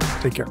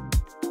Podcast. Take care.